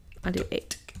 I'll do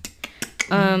 8.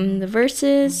 The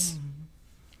verses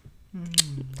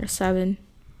are 7.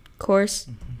 Chorus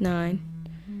 9.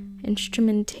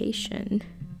 Instrumentation.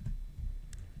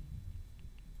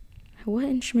 What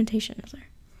instrumentation is there?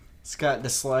 It's got the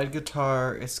slide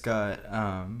guitar. It's got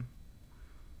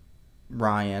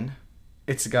Ryan.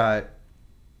 It's got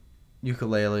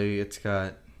ukulele. It's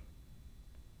got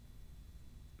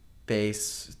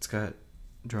bass. It's got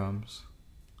drums.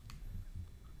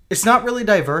 It's not really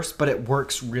diverse, but it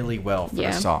works really well for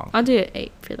the song. I'll do it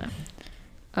 8 for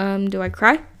them. Do I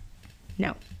cry?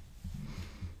 No.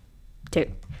 2.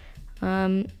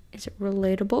 Is it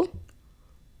relatable?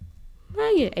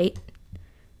 I get 8.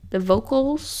 The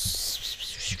vocals,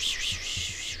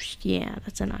 yeah,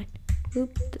 that's a 9.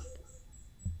 Oop.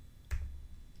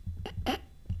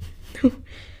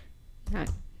 9.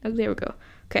 Oh, there we go.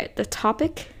 Okay, the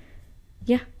topic,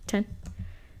 10.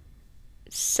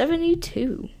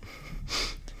 72.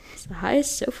 It's the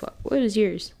highest so far. What is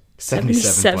yours?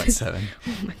 77.7.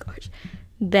 Oh my gosh.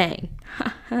 Dang.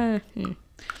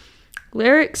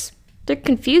 Lyrics, they're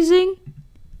confusing.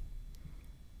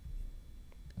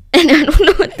 And I don't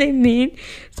know what they mean.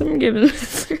 So I'm giving them a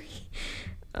 3.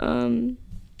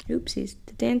 Oopsies.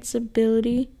 The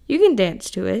danceability. You can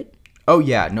dance to it. Oh,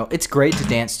 yeah. No, it's great to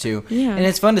dance to. Yeah. And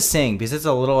it's fun to sing because it's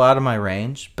a little out of my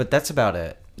range, but that's about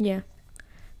it. Yeah.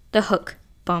 The hook.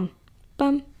 Bum,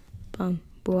 bum, bum,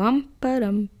 bum,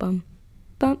 ba-dum, bum,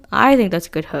 bum. I think that's a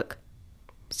good hook.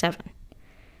 7.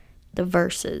 The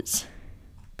verses.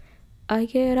 I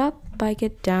get up, I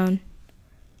get down.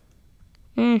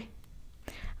 I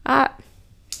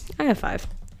have 5.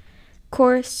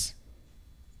 Chorus.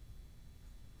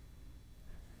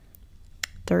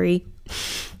 3.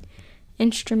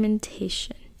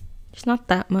 Instrumentation. There's not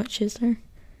that much, is there?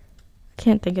 I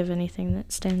can't think of anything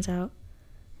that stands out.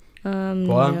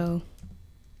 No.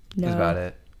 That's about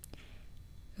it.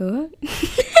 What?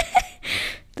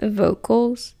 The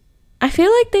vocals. I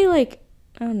feel like they I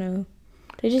don't know.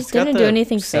 They just didn't do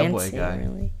anything fancy,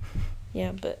 really.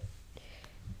 Yeah, but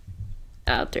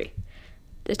 3.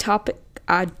 The topic,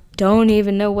 I don't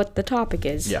even know what the topic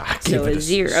is. Yeah, I so gave it a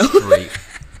 0. Straight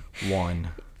 1.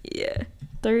 Yeah,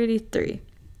 33.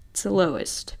 It's the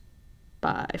lowest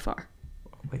by far.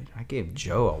 Wait, I gave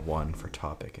Joe a 1 for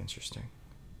topic. Interesting.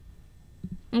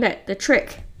 Okay, the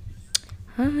trick.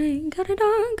 I got a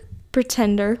dog.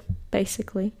 Pretender,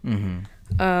 basically.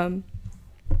 I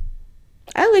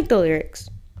like the lyrics.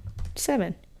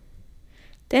 7.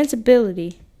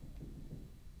 Danceability.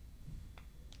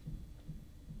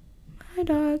 My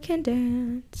dog can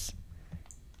dance.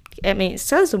 I mean, it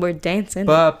says the word dance in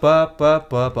it. You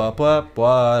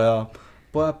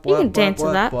can dance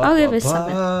to that. I'll give it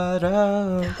 7.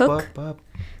 The hook.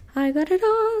 I got a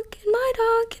dog and my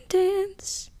dog can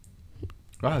dance.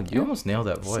 Wow, you almost nailed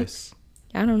that voice. 6.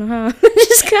 I don't know how. It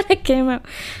just kind of came out.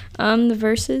 The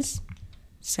verses.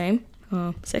 Same.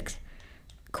 6.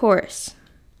 Chorus.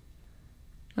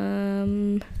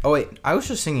 Oh wait, I was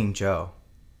just singing Joe.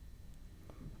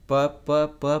 Yeah,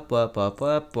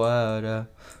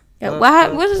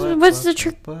 what's the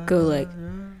trick go like?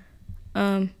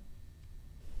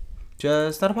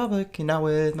 Just out of public and not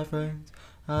with my friends.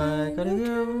 I got a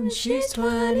girl and she's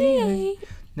 28.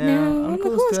 Now I'm a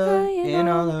cool guy in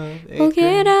all of 8th We'll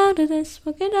get grade. out of this.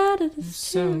 We'll get out of this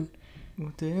Soon.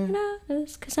 soon. Get out of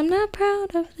this, 'cause I'm not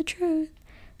proud of the truth.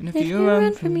 And If you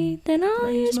run from me, then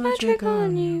I'll use my trick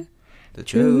on you. The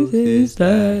truth is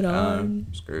that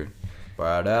I'm screwed.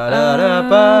 I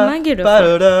get it.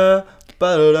 Oh,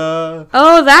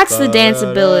 that's the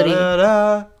danceability.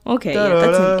 Okay, yeah,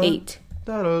 that's an 8.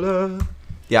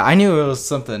 Yeah, I knew it was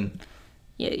something.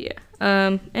 Yeah.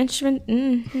 Instrument,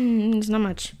 there's not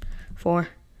much. 4.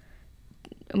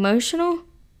 Emotional?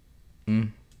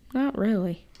 Not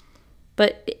really.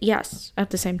 But yes, at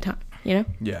the same time, you know?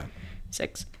 Yeah.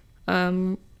 6.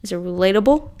 Is it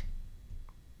relatable?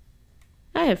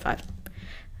 I have 5.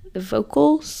 The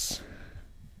vocals?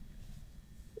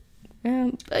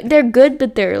 They're good,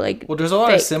 but they're like Well, there's a lot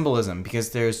fake. of symbolism because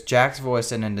there's Jack's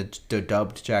voice and then the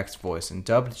dubbed Jack's voice. And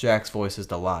dubbed Jack's voice is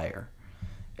the liar.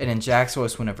 And in Jack's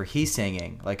voice, whenever he's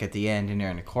singing, like at the end and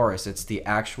during the chorus, it's the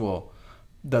actual,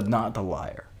 not the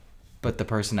liar, but the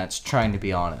person that's trying to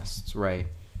be honest, right?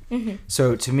 Mm-hmm.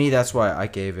 So to me, that's why I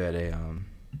gave it a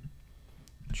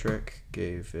Trick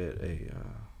gave it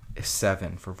a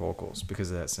 7 for vocals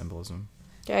because of that symbolism.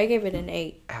 Yeah, I gave it an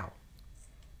 8. Ow.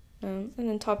 And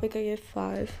then topic I gave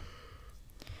 5.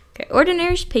 Okay,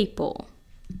 ordinary-ish people.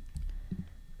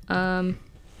 Right.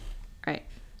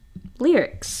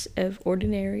 Lyrics of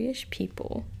ordinary-ish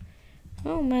people.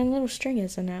 Oh, my little string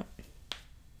isn't out.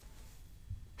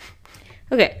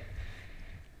 Okay.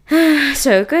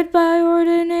 So, goodbye,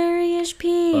 ordinary-ish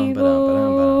people.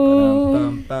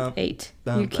 8.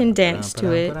 You can dance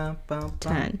to it.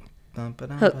 10.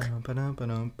 Hook.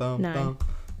 9.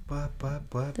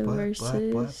 The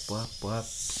verses.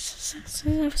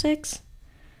 6.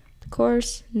 The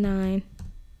chorus. 9.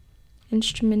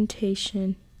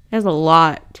 Instrumentation. That's a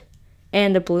lot.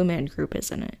 And the Blue Man Group is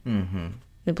in it. Mm-hmm.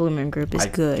 The Blue Man Group is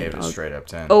good. I gave it straight up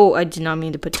 10. Oh, I did not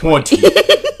mean to put 20.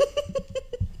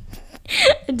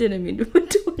 I didn't mean to put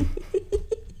 20.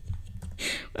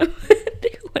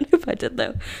 What if I did,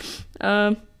 though?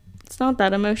 It's not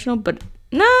that emotional, but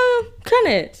no, kind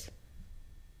of is.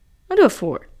 I'll do a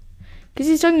 4. Because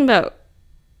he's talking about,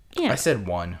 I said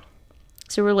 1.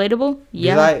 So relatable?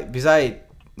 Yeah.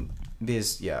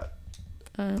 Because yeah.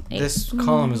 8. This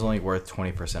column is only worth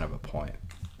 20% of a point.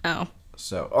 Oh.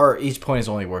 So, or each point is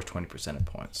only worth 20% of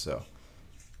points, so.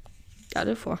 Got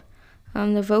it 4.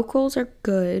 The vocals are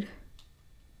good.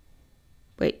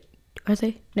 Wait, are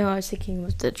they? No, I was thinking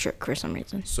with the trick for some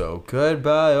reason. So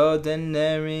goodbye,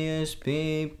 ordinary-ish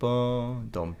people.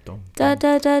 Dum dum. Da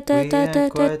da da da da da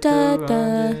da da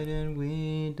da. And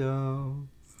we don't.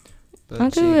 I'll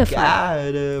But do you a 5.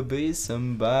 gotta be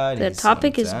somebody. The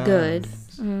topic is good.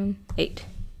 8.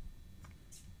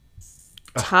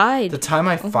 Tied. The time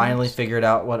I finally figured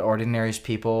out what ordinary-ish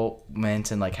people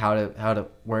meant and like how to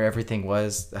where everything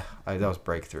was, that was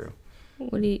breakthrough.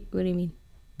 What do you mean?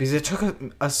 Because it took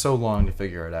us so long to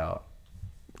figure it out.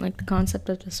 Like the concept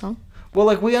of the song? Well,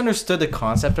 like we understood the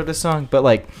concept of the song, but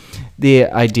like the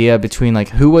idea between like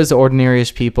who was the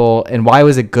ordinary-ish people and why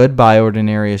was it goodbye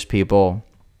ordinary-ish people,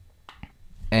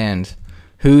 and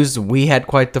who's we had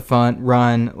quite the fun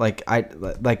run. Like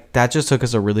that just took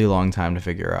us a really long time to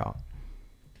figure out.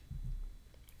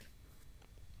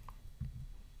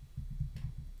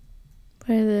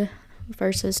 What are the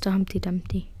verses to Humpty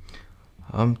Dumpty?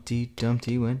 Humpty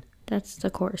Dumpty went. That's the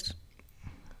chorus.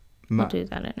 I'll do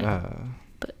that in it.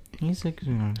 But he's like,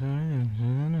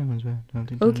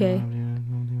 okay.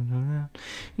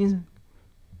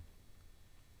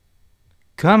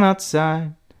 Come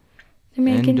outside. They're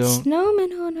making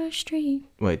snowmen on our street.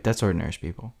 Wait, that's ordinary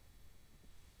people.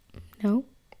 No.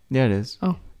 Yeah, it is.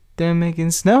 Oh. They're making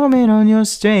snowmen on your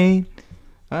street.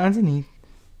 Underneath.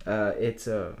 It's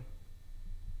a.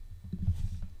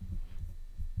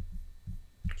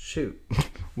 Shoot.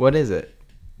 What is it?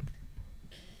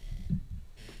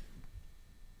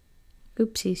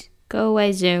 Oopsies. Go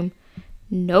away, Zoom.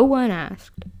 No one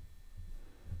asked.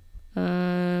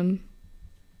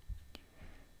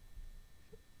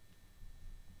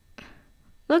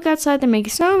 Look outside, they're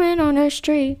making snowmen on our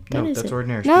street. No, that's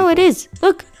ordinary. No, it is.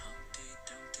 Look.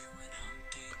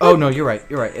 Oh, no, you're right.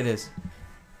 You're right. It is.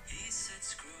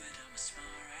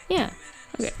 Yeah.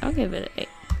 Okay, I'll give it an 8.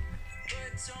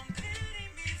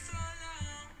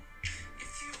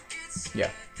 Yeah.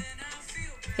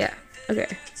 Yeah. Okay.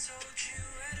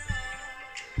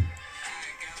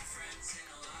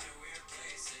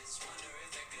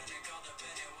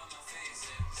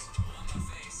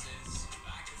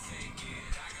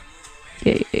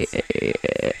 Yeah.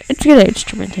 It's good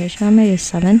instrumentation. I made a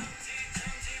 7.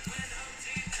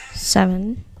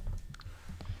 7.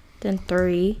 Then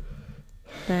 3.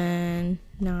 Then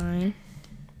 9.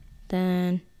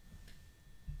 Then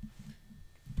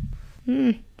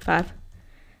 5.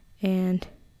 And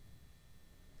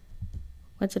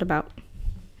what's it about?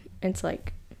 It's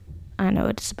like, I know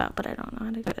what it's about, but I don't know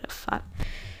how to give it a 5.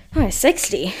 Oh,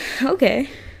 60. Okay.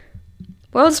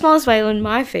 World's Smallest Violin,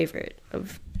 my favorite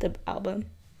of the album.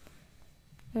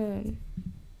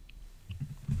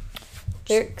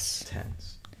 Lyrics.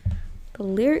 10s. The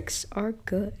lyrics are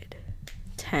good.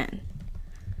 10.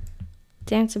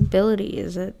 Danceability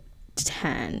is a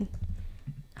 10.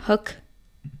 Hook.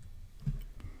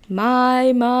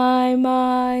 My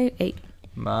 8.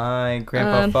 My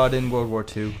grandpa fought in World War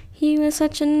II. He was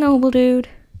such a noble dude.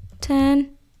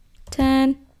 10.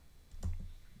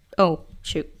 Oh,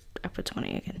 shoot. I put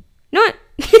 20 again. No, what?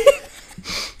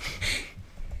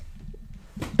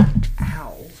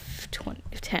 Ow.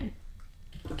 10.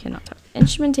 Cannot talk.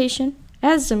 Instrumentation. It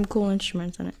has some cool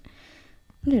instruments in it.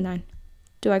 I'll do 9.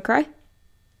 Do I cry?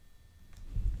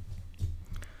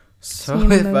 So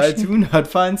if I do not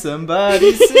find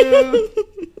somebody soon.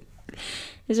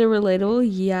 Is it relatable?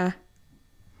 Yeah.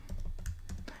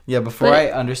 Yeah, before I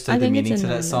understood the meaning to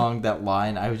that 9, song, that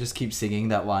line, I would just keep singing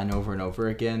that line over and over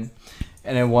again.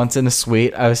 And then once in the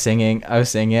suite, I was singing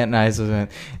it, and I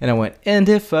went, and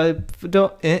if I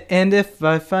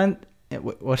find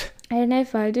what? And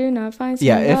if I do not find somebody,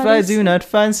 yeah, if I do not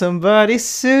find somebody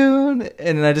soon,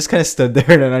 and then I just kind of stood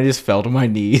there, and then I just fell to my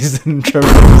knees, and Trevor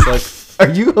was like, "Are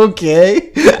you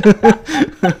okay?"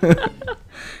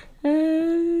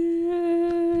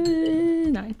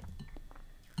 9.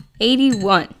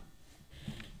 81.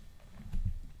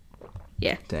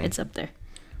 Yeah, Dang. It's up there.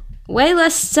 Way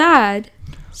less sad.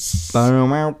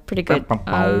 Pretty good.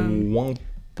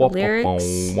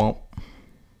 Lyrics. I'll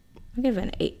give it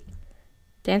an 8.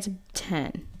 Dance of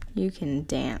 10. You can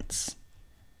dance.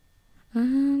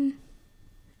 8.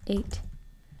 The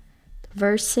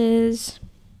verses.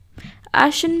 I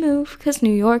should move, 'cause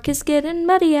New York is getting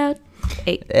muddy out.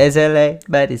 8. It's LA,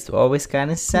 but it's always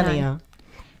kind of sunny 9. out.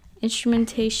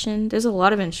 Instrumentation. There's a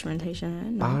lot of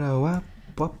instrumentation.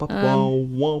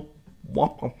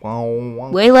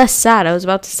 Way less sad. I was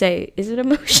about to say, is it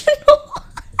emotional?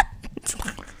 It's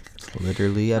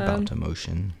literally about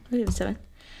emotion. I'll give it 7.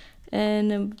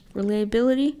 And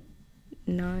reliability,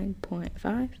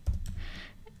 9.5.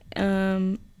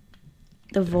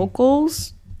 The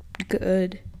vocals,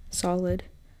 good, solid.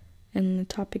 And the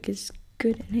topic is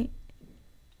good, an 8.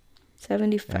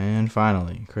 75. And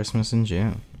finally, Christmas in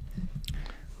June.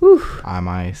 Whew.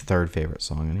 My third favorite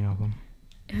song in the album.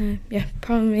 Yeah,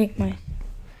 probably my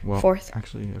fourth.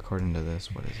 Actually, according to this,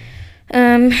 what is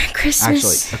it? Christmas.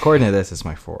 Actually, according to this, it's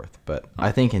my fourth. But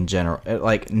I think in general,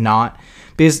 not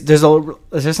because there's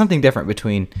something different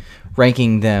between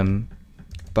ranking them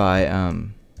by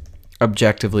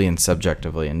objectively and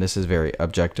subjectively, and this is very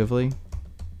objectively.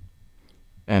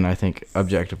 And I think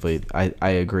objectively, I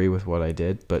agree with what I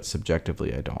did, but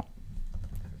subjectively, I don't.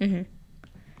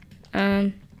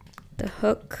 The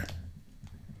hook.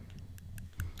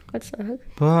 What's the hook?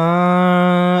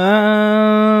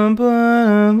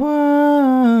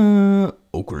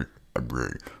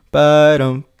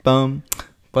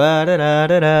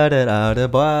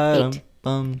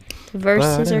 The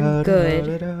verses are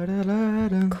good.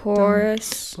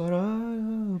 Chorus. We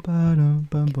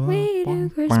do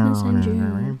Christmas in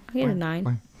June. I get a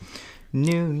 9.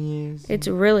 New Year's. It's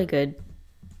really good.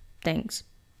 Thanks.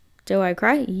 Do I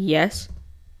cry? Yes.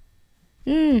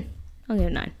 I'll give it a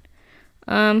 9.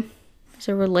 Is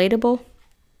it relatable?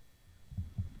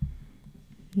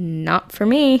 Not for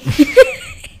me.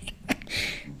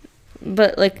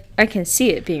 But I can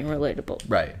see it being relatable.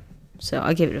 Right. So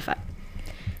I'll give it a 5.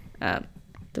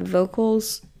 The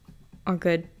vocals are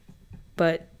good,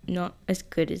 but not as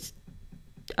good as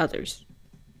others.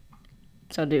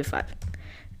 So I'll do a 5.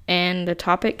 And the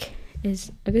topic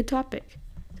is a good topic.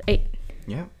 8.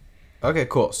 Yeah. Okay,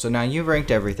 cool. So now you've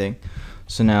ranked everything.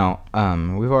 So now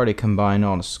we've already combined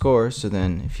all the scores. So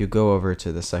then if you go over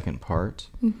to the second part,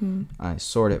 I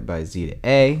sort it by Z to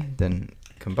A. Then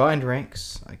combined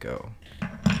ranks, I go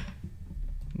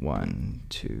 1,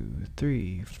 2,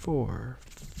 3, 4,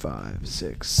 5,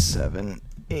 6, 7,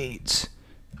 8,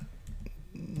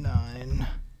 9,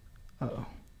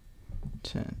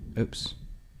 10. Oops.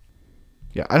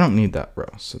 Yeah, I don't need that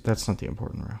row, so that's not the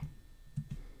important row.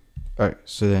 Alright,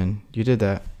 so then you did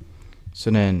that. So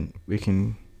then we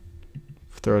can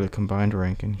throw the combined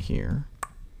rank in here.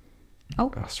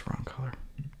 Oh, that's the wrong color.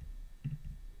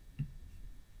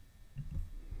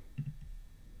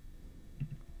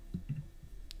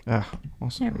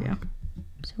 Also there we go.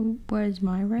 So what is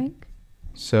my rank?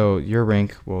 So your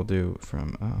rank we'll do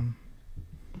from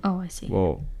oh, I see.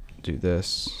 We'll do this,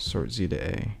 sort Z to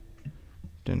A,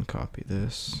 then copy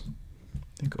this,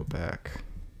 then go back.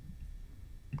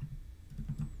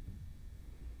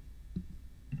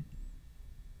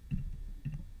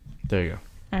 There you go.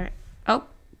 All right. Oh,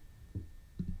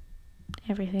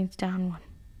 everything's down 1.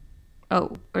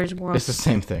 Oh, where's world? It's the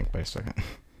same thing. Wait a second.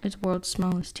 It's world's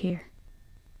smallest tier.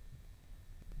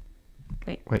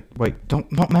 Wait!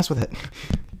 Don't mess with it.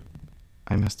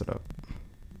 I messed it up.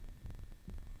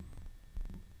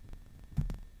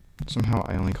 Somehow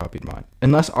I only copied mine.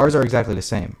 Unless ours are exactly the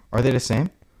same. Are they the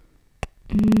same?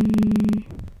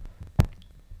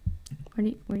 Where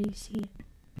do you see it?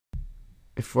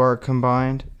 If we're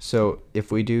combined, so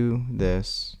if we do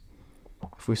this,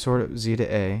 if we sort of Z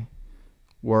to A,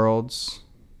 worlds,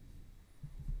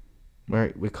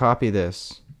 where we copy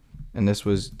this, and this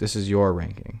is your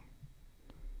ranking,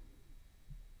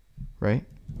 right?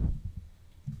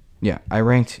 Yeah, I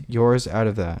ranked yours out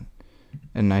of that,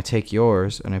 and I take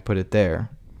yours and I put it there.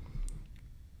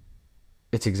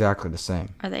 It's exactly the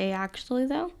same. Are they actually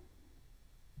though?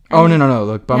 Oh no!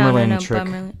 Look, Bummerland and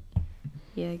Trick.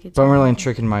 Yeah, it gets Bummerland,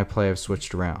 Trick, and My Play have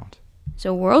switched around.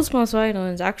 So World's Most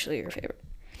Violent is actually your favorite.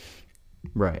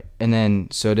 Right. And then,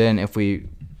 so then if we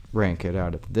rank it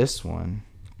out of this one,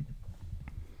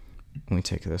 we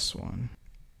take this one.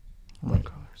 What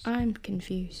colors? I'm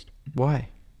confused. Why?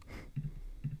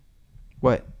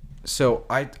 What? So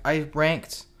I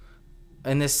ranked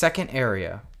in this second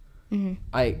area. Mm-hmm.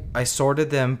 I sorted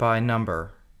them by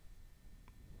number,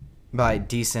 by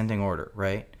descending order,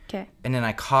 right? Okay. And then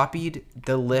I copied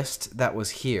the list that was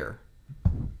here,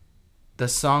 the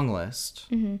song list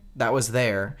that was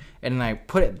there, and then I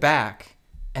put it back,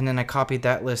 and then I copied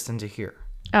that list into here.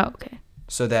 Oh, okay.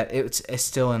 So that it's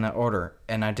still in that order,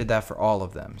 and I did that for all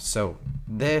of them. So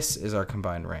this is our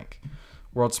combined rank.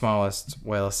 World's Smallest,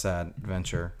 Whale Sad,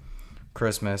 Adventure,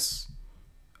 Christmas,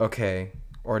 Okay,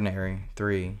 Ordinary,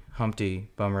 3, Humpty,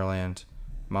 Bummerland,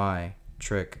 My,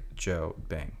 Trick, Joe,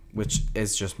 Bang, which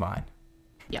is just mine.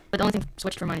 Yeah, but the only thing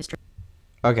switched for mine is Trick.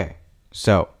 Okay,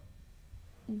 so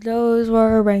those were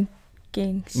our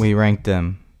rankings. We ranked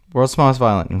them. World's Smallest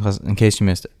Violin, in case you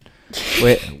missed it.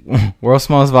 World's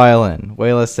Smallest Violin,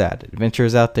 Way Less Sad,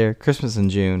 Adventures Out There, Christmas in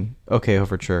June, Okay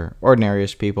Overture,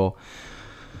 Ordinary-ish People,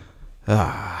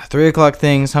 3 O'Clock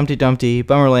Things, Humpty Dumpty,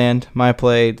 Bummerland, My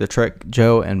Play, The Trick,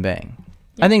 Joe, and Bang.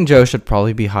 Yep. I think Joe should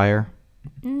probably be higher.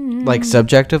 Like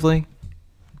subjectively.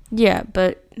 Yeah,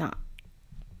 but not.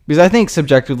 Because I think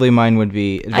subjectively mine would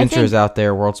be Adventures Out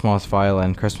There, World's Smallest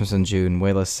Violin, Christmas in June,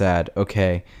 Way Less Sad,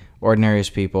 Okay,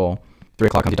 Ordinary-ish People, 3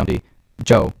 O'Clock, Humpty Dumpty,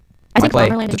 Joe, My Play,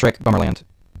 The Trick, Bummerland,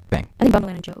 Bang. I think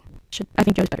Bummerland and Joe should. I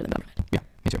think Joe's better than Bummerland. Yeah,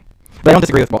 me too. But I don't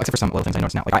disagree with, well, except for some little things I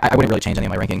noticed now. Like, I wouldn't really change any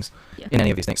of my rankings in any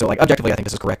of these things. So, like, objectively, I think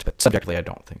this is correct, but subjectively, I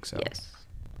don't think so. Yes.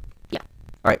 Yeah.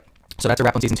 All right. So that's a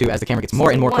wrap on season 2 as the camera gets more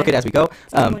and more crooked as we go.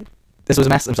 This was a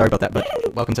mess. I'm sorry about that,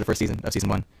 but welcome to the first season of season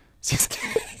 1.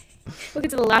 Welcome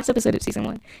to the last episode of season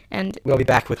 1. And we'll be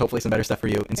back with hopefully some better stuff for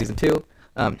you in season 2.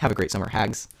 Have a great summer,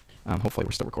 hags. Hopefully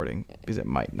we're still recording because it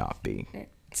might not be.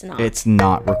 It's not. It's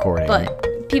not recording.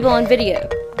 But people on video,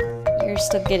 you're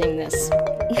still getting this.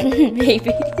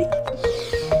 Maybe.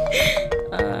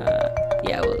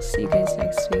 Yeah, we'll see you guys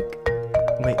next week.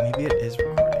 Wait, maybe it is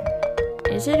recording.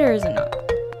 Is it or is it not?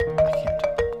 I can't.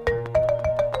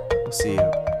 We'll see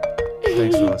you.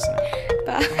 Thanks for listening.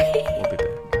 Bye.